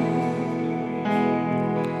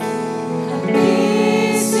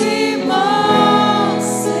 Altísimo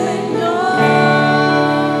Señor,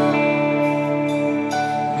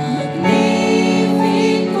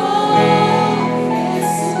 magnífico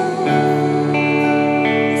Jesús,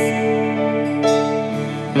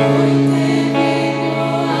 hoy te vengo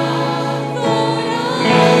a adorar.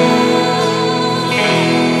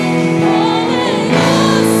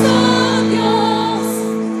 Poderoso Dios,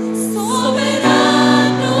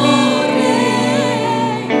 soberano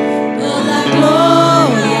Rey, toda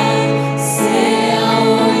gloria sea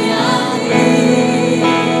hoy a ti.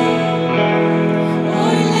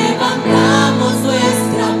 Hoy levantamos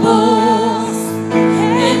nuestra voz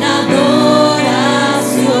en adoración,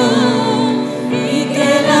 y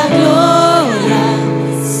que la gloria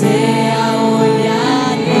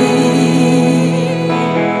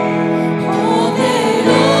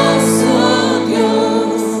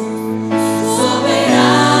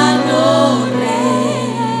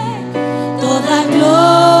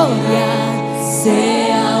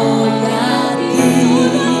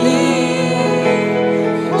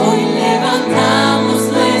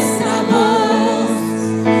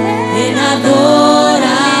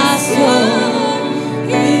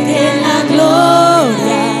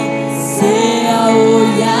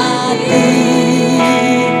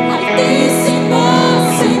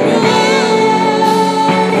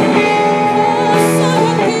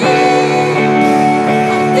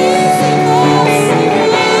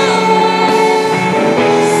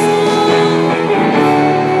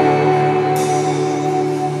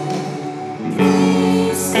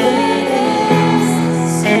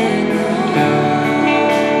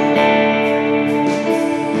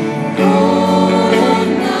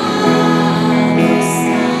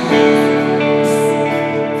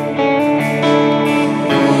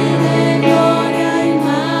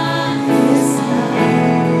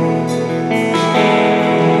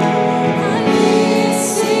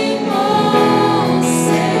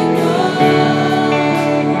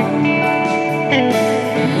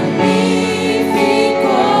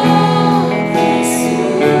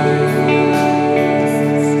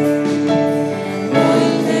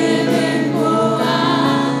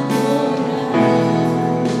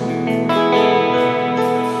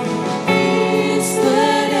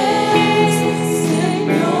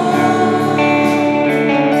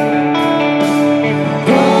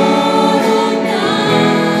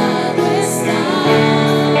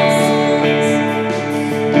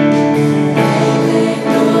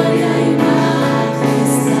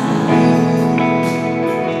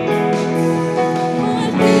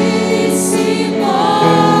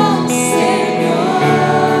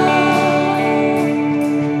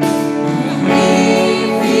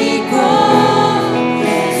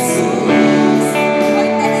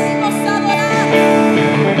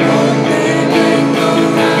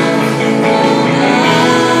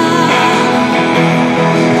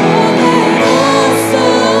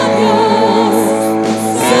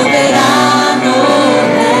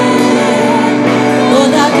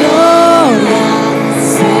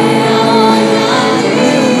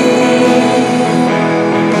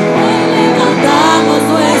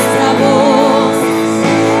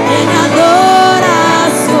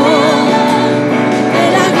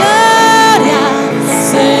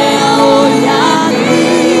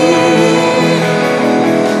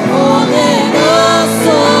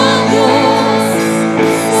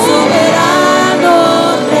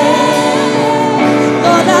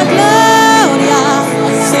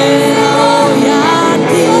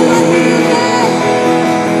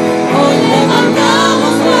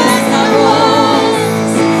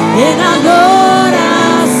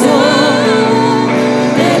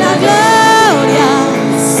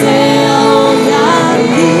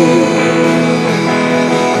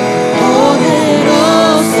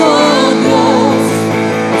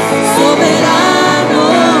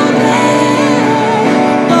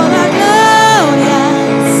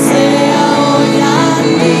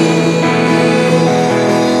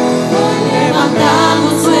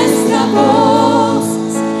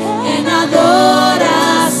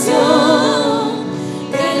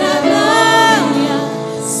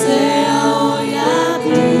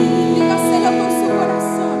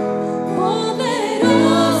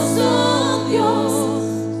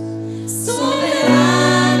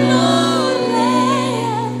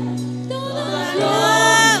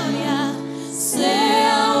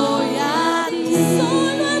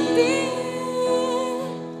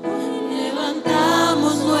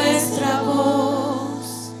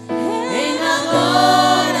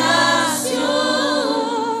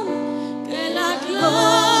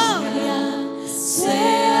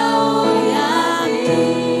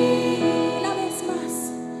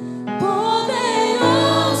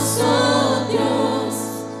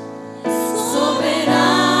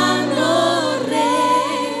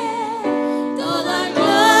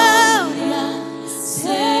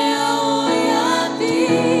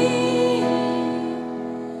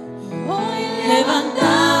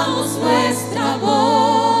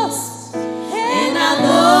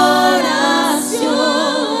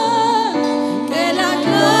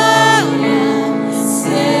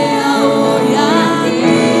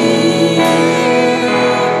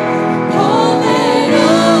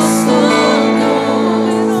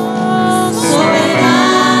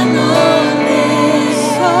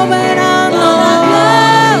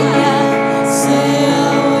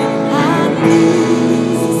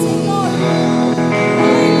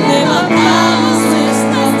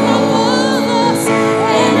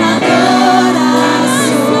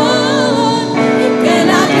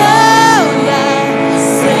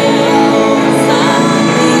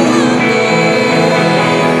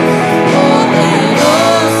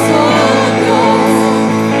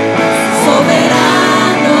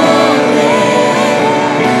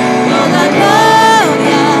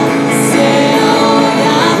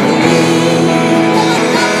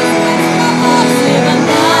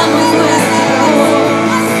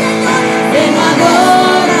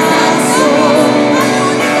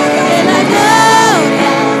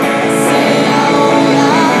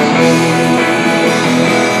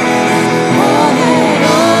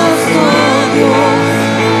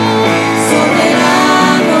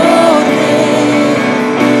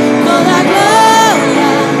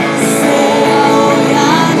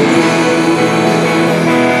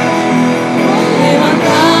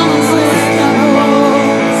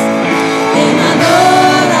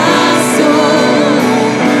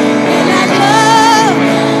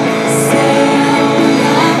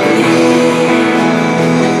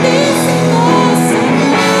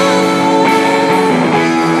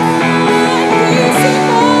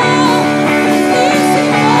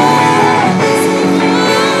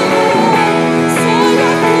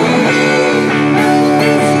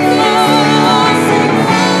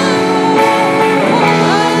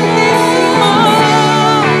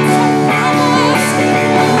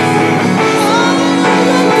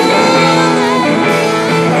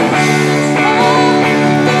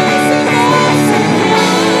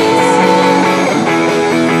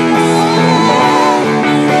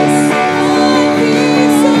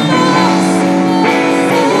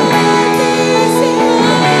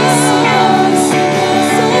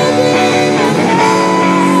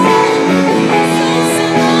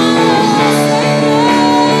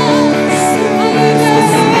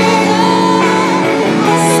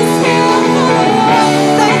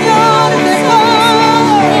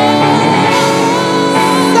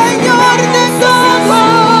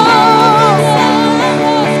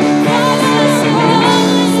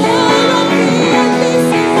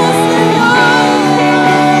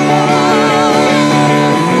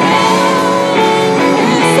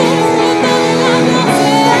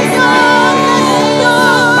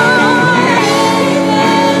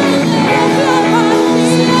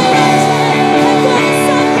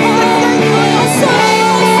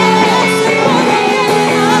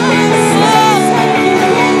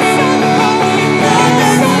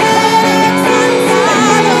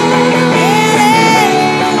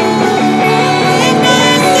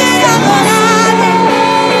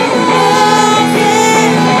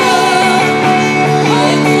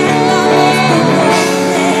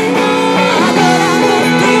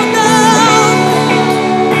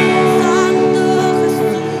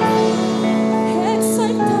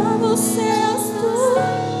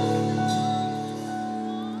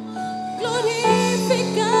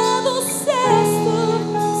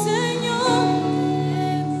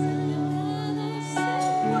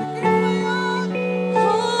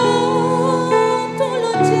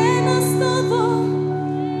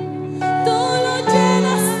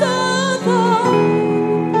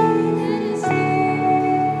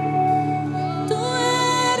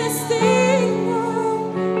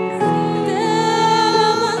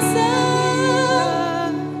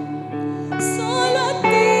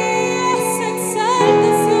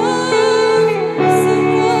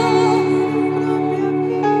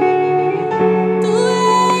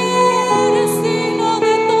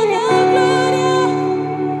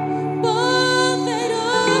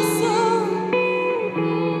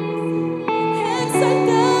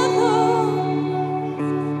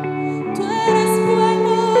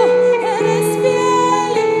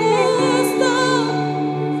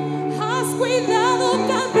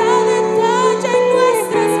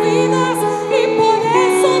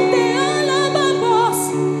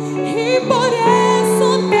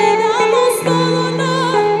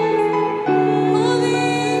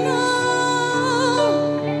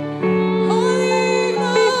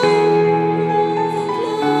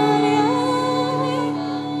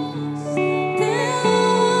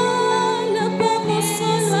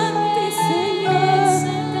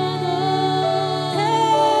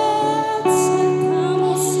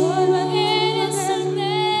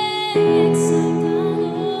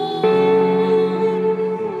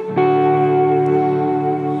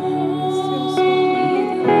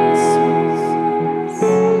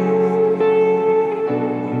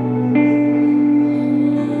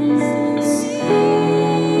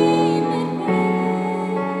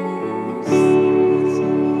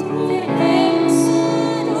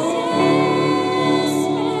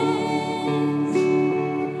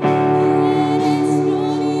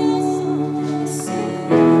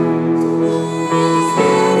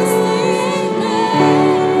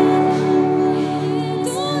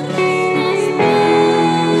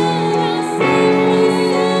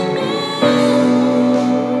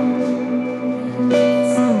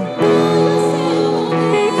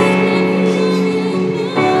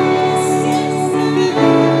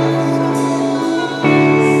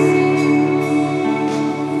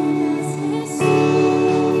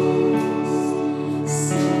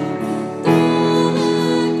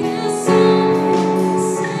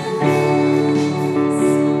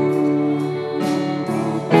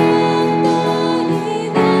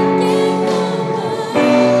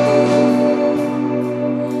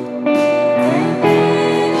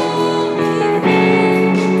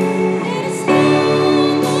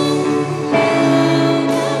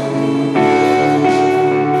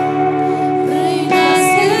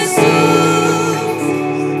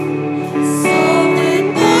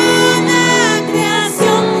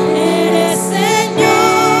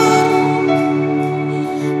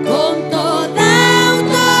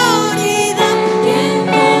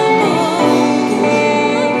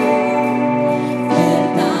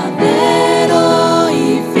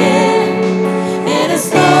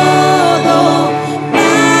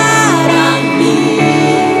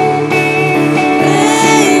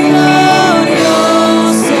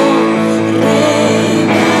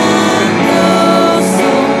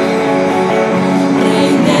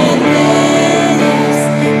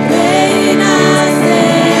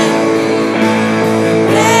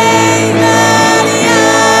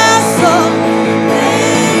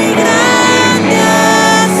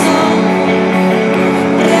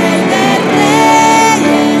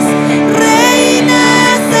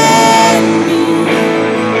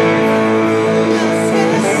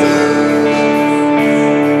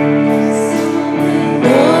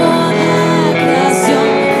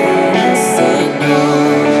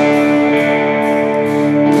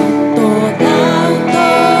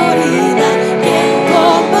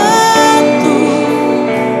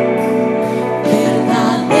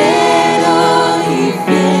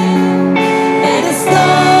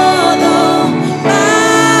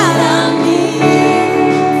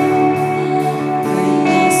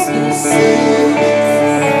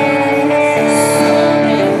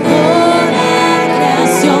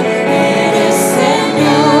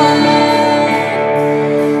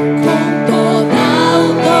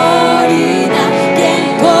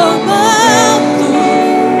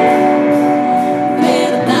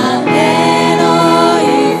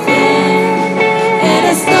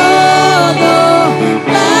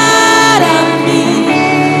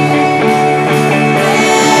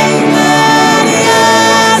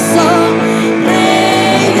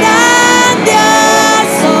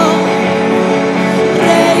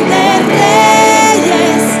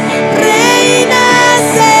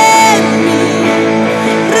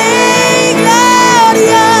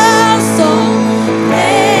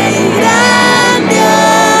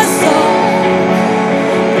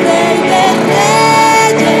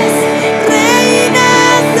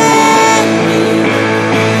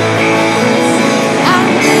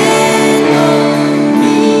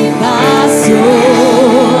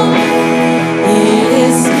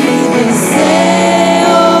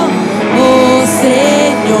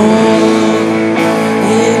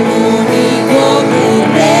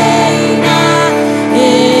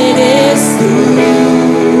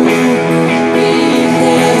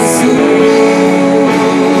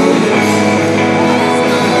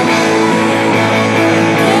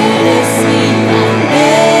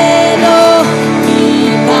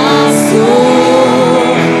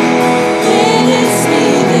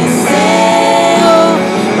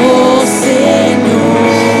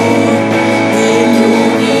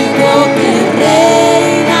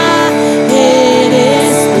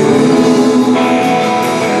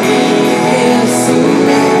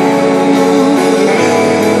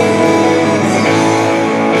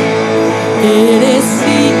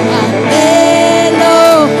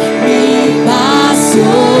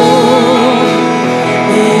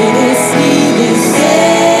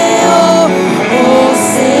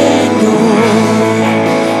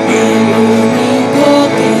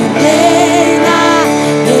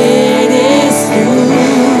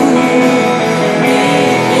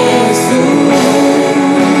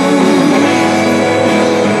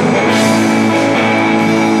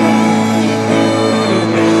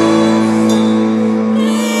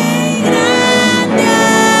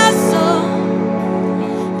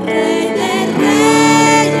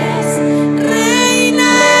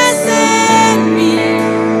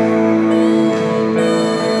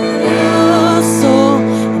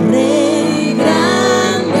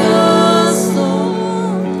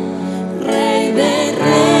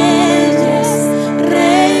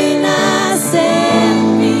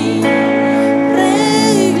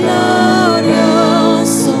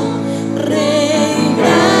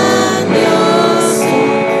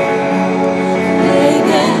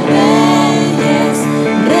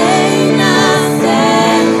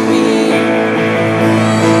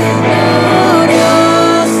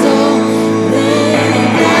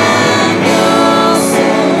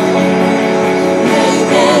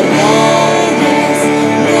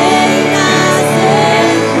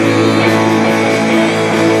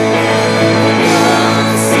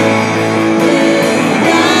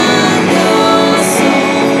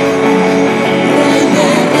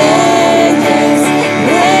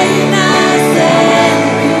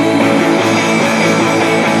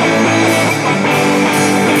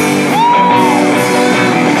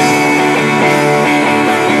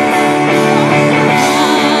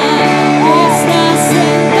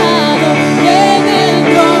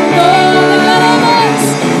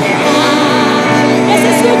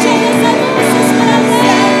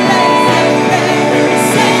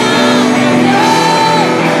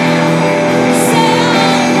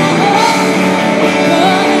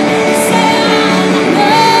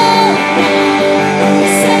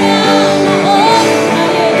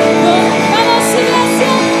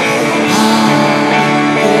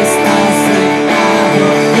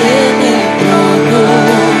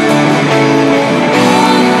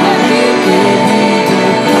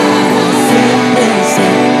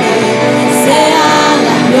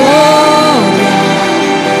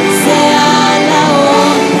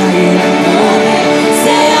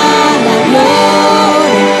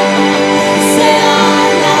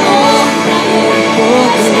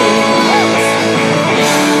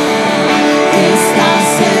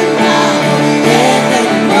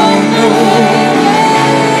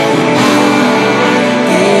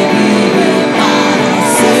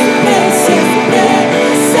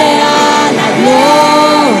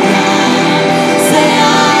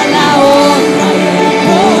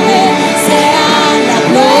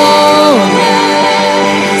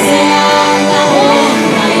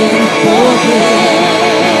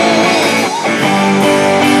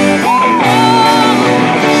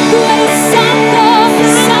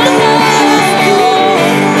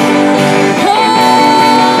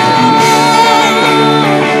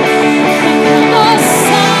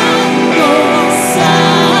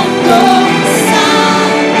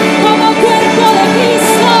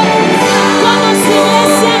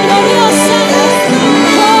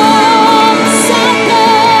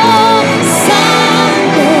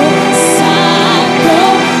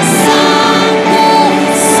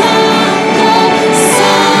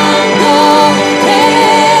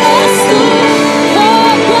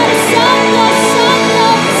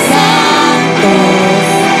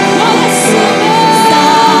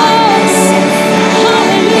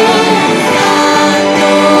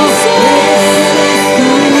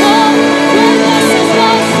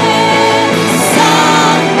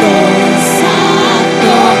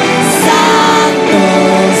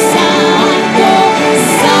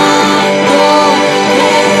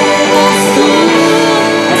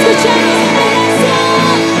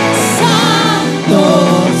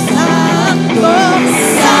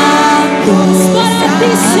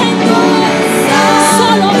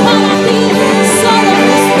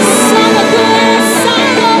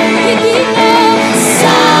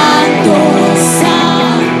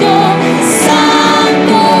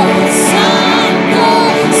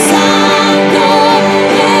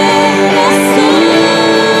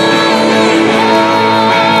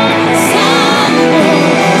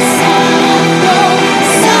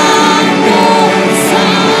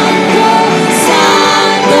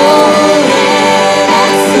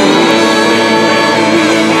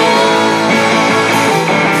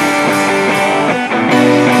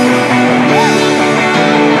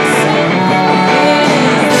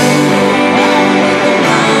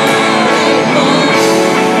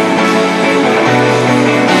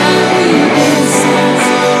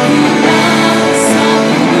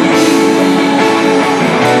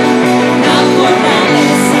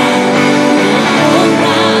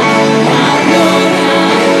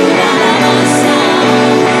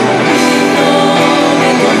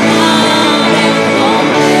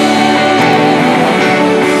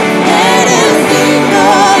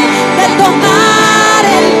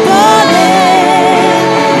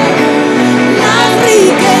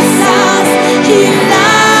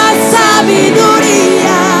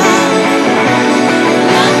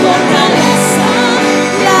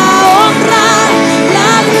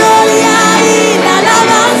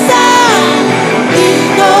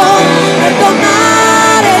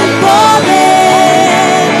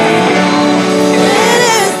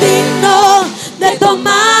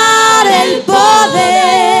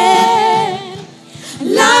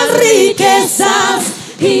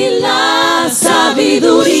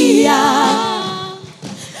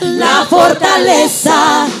la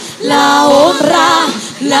fortaleza, la honra,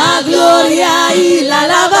 la gloria y la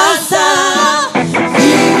alabanza.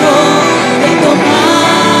 Digno de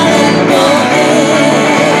tomar el poder.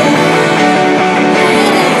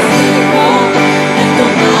 Eres digno de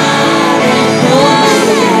tomar el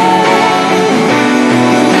poder.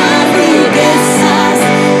 Las riquezas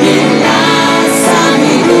y la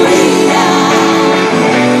sabiduría,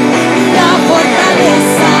 la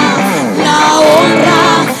fortaleza, la honra,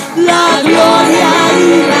 la gloria y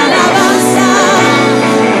la alabanza.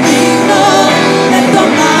 Digno de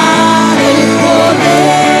tomar el poder.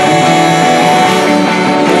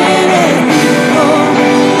 Eres digno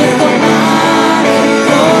de tomar el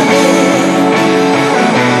poder.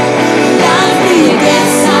 Las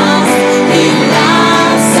riquezas y la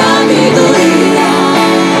sabiduría,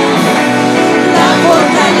 la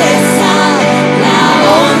fortaleza, la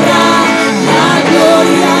honra, la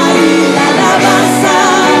gloria y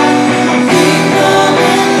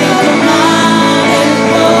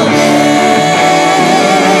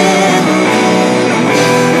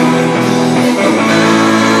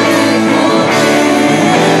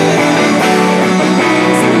alabanza.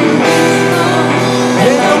 Digno de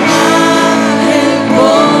tomar el poder.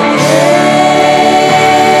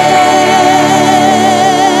 De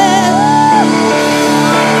tomar el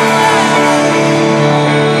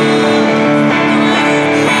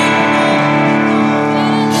poder.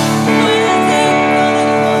 Digno de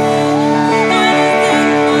tomar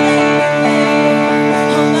el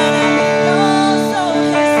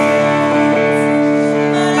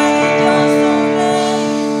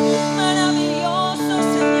Maravilloso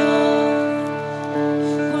Señor,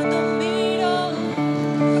 cuando miro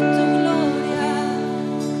tu gloria,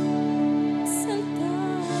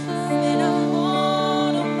 me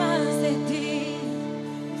enamoro más de ti.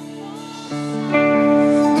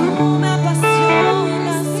 Tú me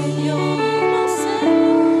apasionas, Señor.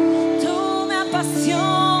 Tú me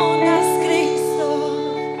apasionas, Cristo.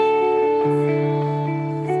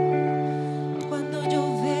 Cuando yo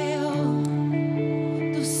veo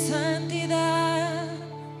tu santidad,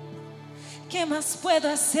 ¿qué más puedo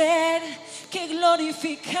hacer que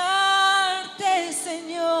glorificarte,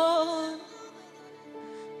 Señor?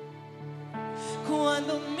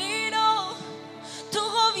 Cuando miro tu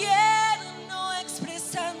gobierno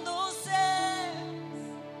expresándose,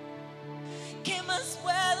 ¿qué más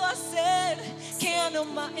puedo hacer que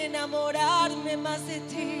enamorarme más de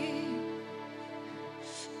ti?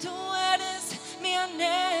 Tú eres mi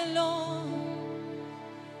anhelo.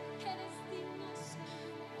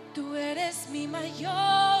 Tú eres mi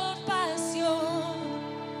mayor pasión.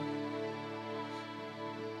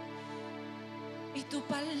 Y tu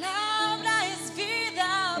palabra es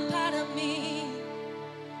vida para mí.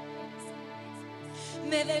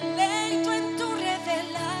 Me deleito en tu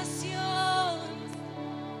revelación.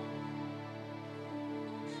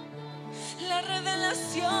 La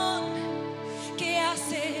revelación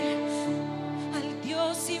hace al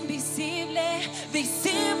Dios invisible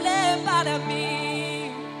visible para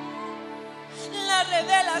mí. La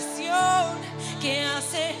revelación que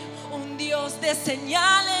hace un Dios de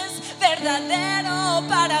señales verdadero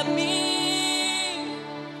para mí.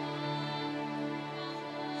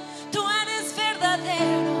 Tú eres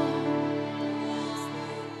verdadero.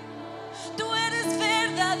 Tú eres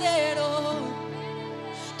verdadero.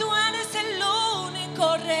 Tú eres el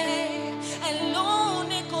único Rey, el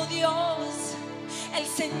único Dios, el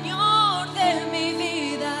Señor de mi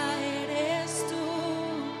vida eres tú.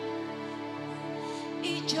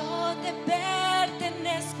 Y yo te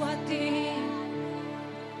pertenezco a ti.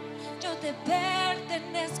 Yo te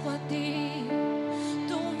pertenezco a ti.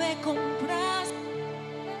 Tú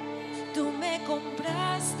me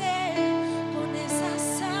compraste con esa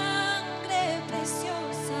sangre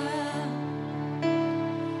preciosa.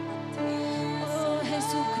 Oh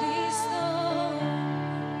Jesucristo,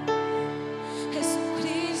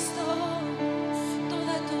 Jesucristo,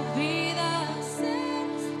 toda tu vida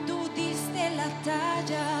tú diste la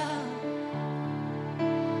talla.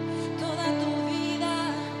 Toda tu vida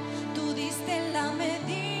tú diste la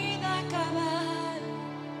medida cabal.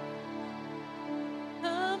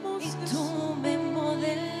 Y tú me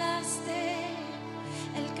modelaste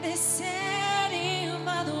el crecer y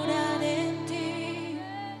madurar en ti,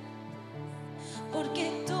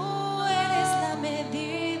 porque tú eres la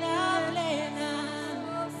medida plena,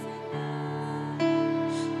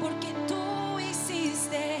 porque tú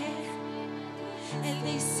hiciste el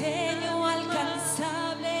diseño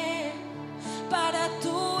alcanzable para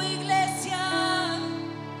tu iglesia.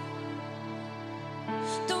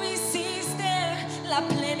 Tú hiciste la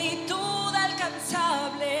plenitud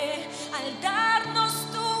alcanzable al darnos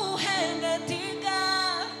tu genética,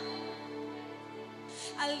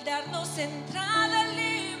 al darnos entrada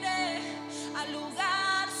libre al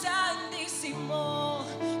lugar santísimo,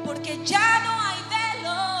 porque ya no hay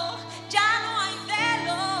velo, ya no hay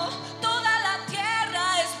velo, toda la tierra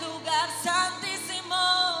es lugar santísimo.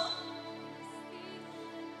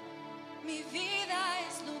 Mi vida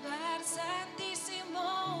es lugar santísimo,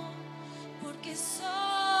 porque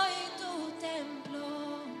soy tu templo,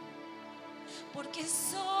 porque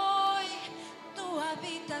soy tu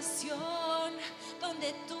habitación,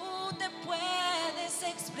 donde tú te puedes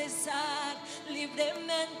expresar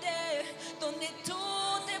libremente, donde tú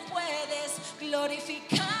te puedes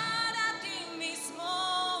glorificar a ti mismo.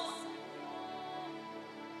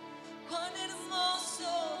 Cuán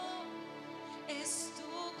hermoso es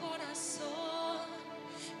tu corazón,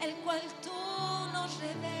 el cual tú nos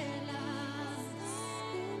revelas.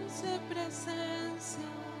 Dulce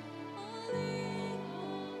presencia,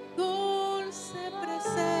 dulce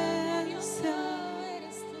presencia,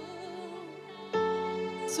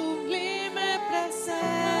 sublime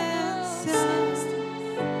presencia,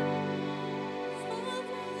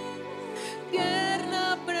 tierna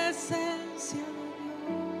presencia.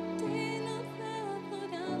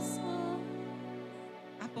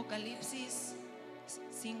 Apocalipsis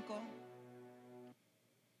 5,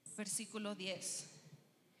 versículo 10.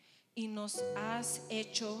 Y nos has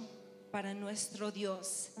hecho para nuestro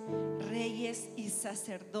Dios reyes y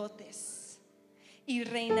sacerdotes, y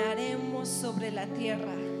reinaremos sobre la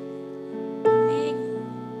tierra.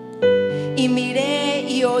 Y miré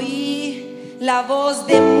y oí la voz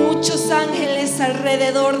de muchos ángeles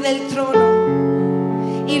alrededor del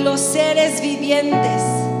trono, y los seres vivientes,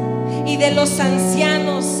 y de los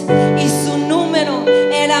ancianos, y su número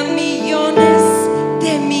era millones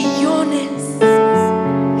de millones.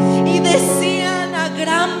 Y decían a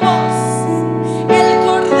gran voz: el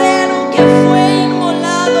cordero que fue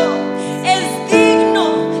inmolado es digno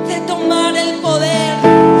de tomar el poder,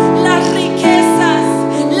 las riquezas,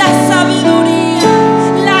 la sabiduría,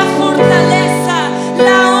 la fortaleza,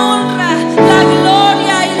 la honra, la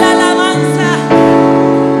gloria y la alabanza.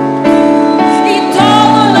 Y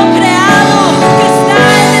todo lo creado que está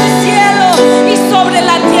en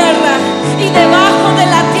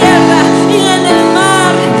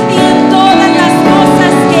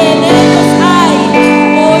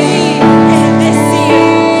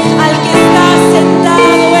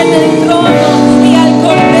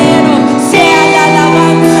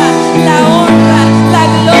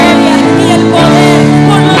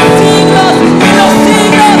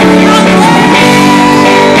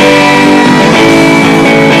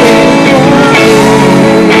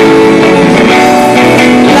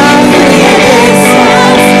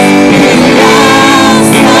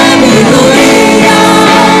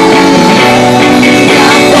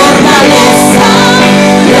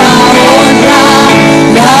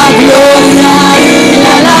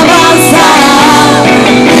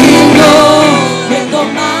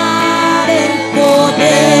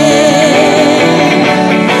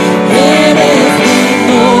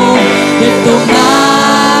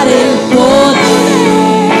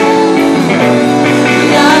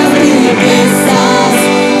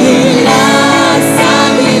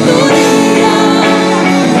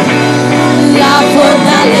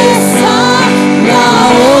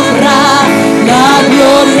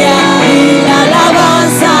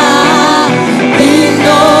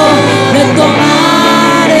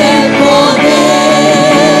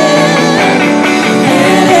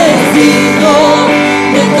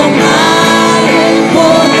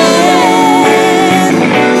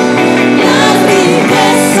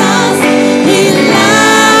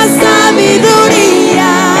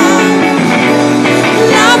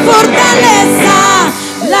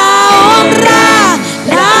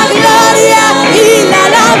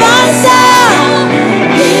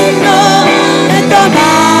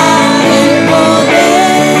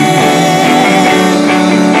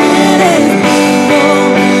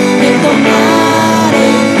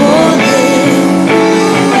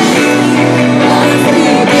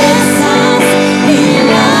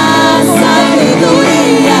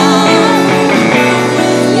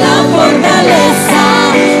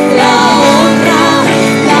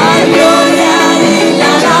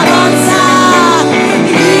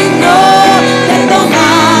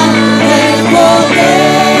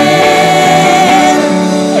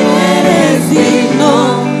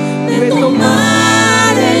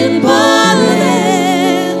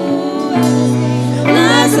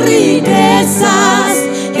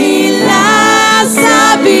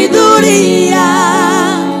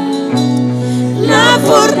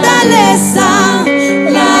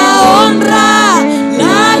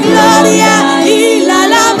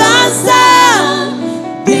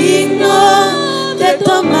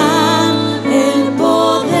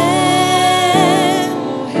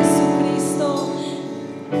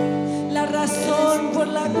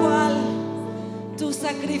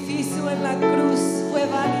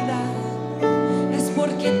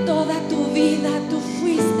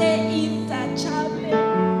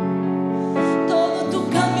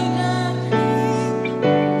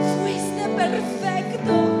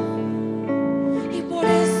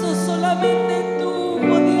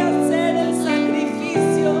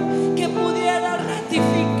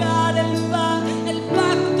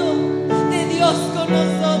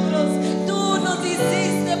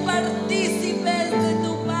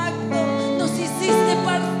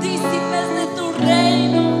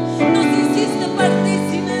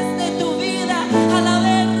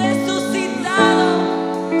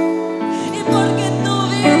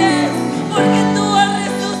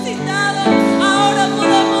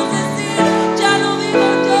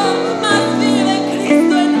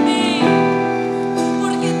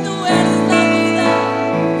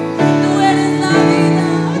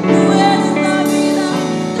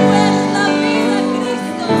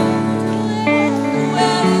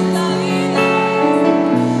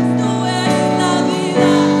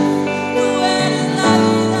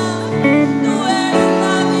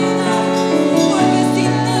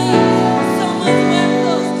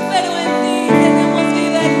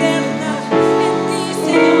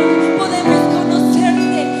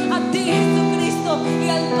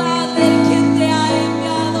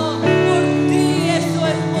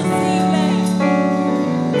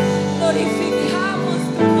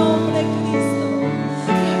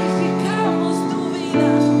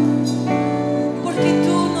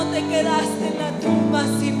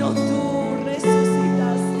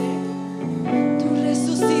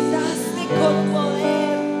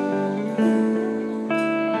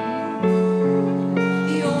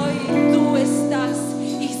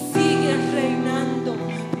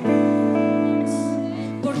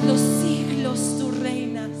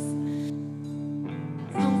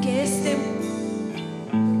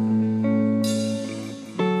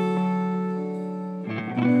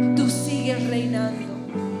Tú sigues reinando.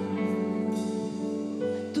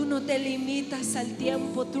 Tú no te limitas al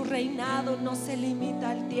tiempo. Tu reinado no se limita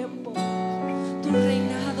al tiempo. Tu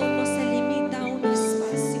reinado no se limita a un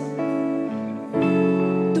espacio.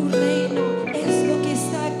 Tu reino es lo que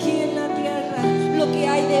está aquí en la tierra, lo que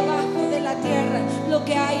hay debajo de la tierra, lo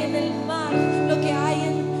que hay en el mar, lo que hay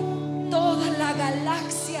en toda la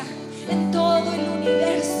galaxia, en todo el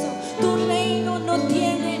universo. Tu reino no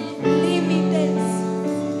tiene límites.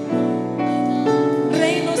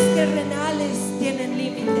 Reinos terrenales tienen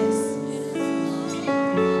límites,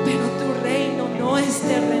 pero tu reino no es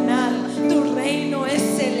terrenal, tu reino es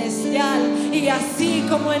celestial. Y así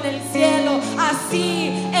como en el cielo,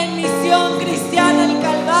 así en Misión Cristiana El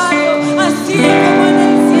Calvario, así como en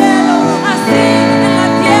el cielo, así en la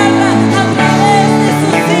tierra, a través de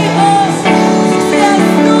sus hijos, seas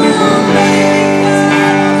tú glorificado,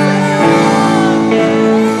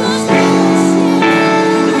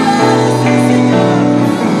 Señor.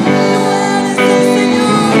 Tú eres el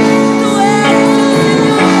Señor, tú eres el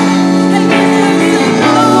Señor, el que necesita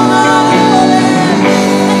tomar el poder,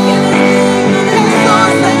 el que necesita de todo,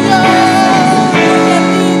 Señor, porque a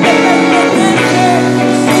ti te pertenece.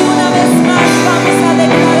 Y una vez más vamos a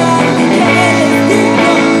declarar que Él es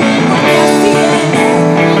digno, porque así es.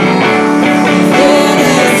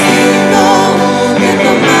 Eres digno de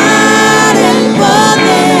tomar el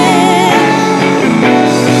poder,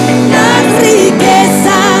 las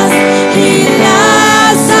riquezas y la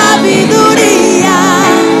sabiduría,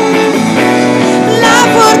 la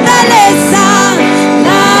fortaleza,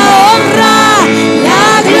 la honra, la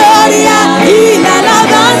gloria y la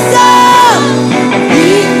alabanza.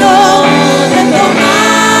 Digno de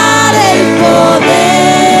tomar el poder.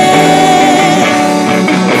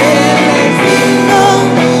 Eres digno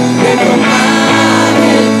de tomar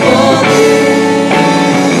el poder,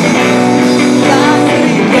 las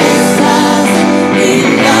riquezas y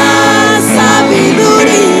la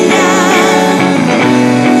sabiduría,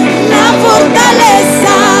 la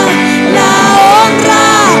fortaleza, la honra,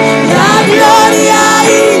 la gloria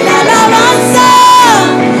y la alabanza.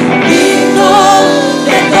 Digno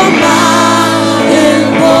de tomar el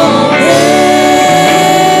poder,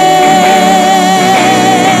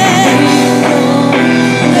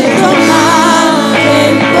 de tomar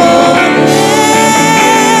el poder,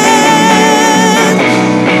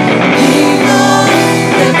 digno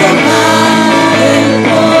de tomar el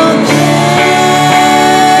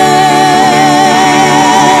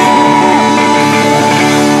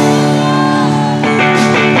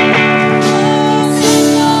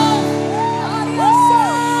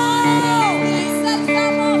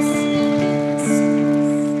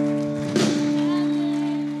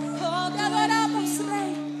Oh, te adoramos,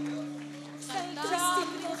 Rey.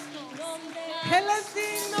 Exaltamos tu nombre. Él es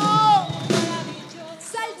digno.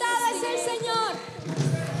 Exaltado es el Señor,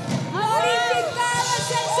 glorificado es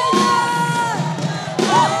el Señor.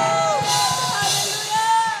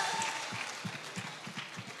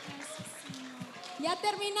 Ya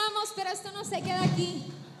terminamos, pero esto no se queda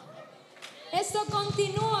aquí. Esto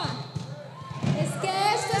continúa. Es que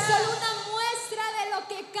esto es solo una muestra de lo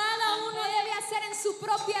que cada uno debe hacer en su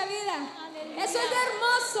propia vida. Eso es lo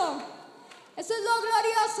hermoso. Eso es lo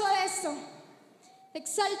glorioso de esto. Te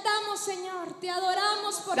exaltamos, Señor. Te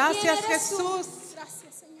adoramos por Gracias, quién eres tú. Jesús.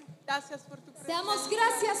 Gracias, Señor. Gracias por tu Te presencia. damos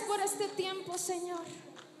gracias por este tiempo, Señor.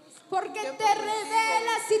 Porque te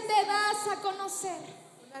revelas y te das a conocer.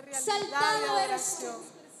 Una realidad de Exaltado eres tú.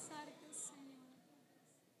 adoración.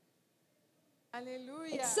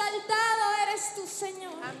 Aleluya. Exaltado eres tú,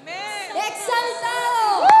 Señor. Amén.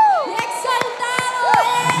 Exaltado.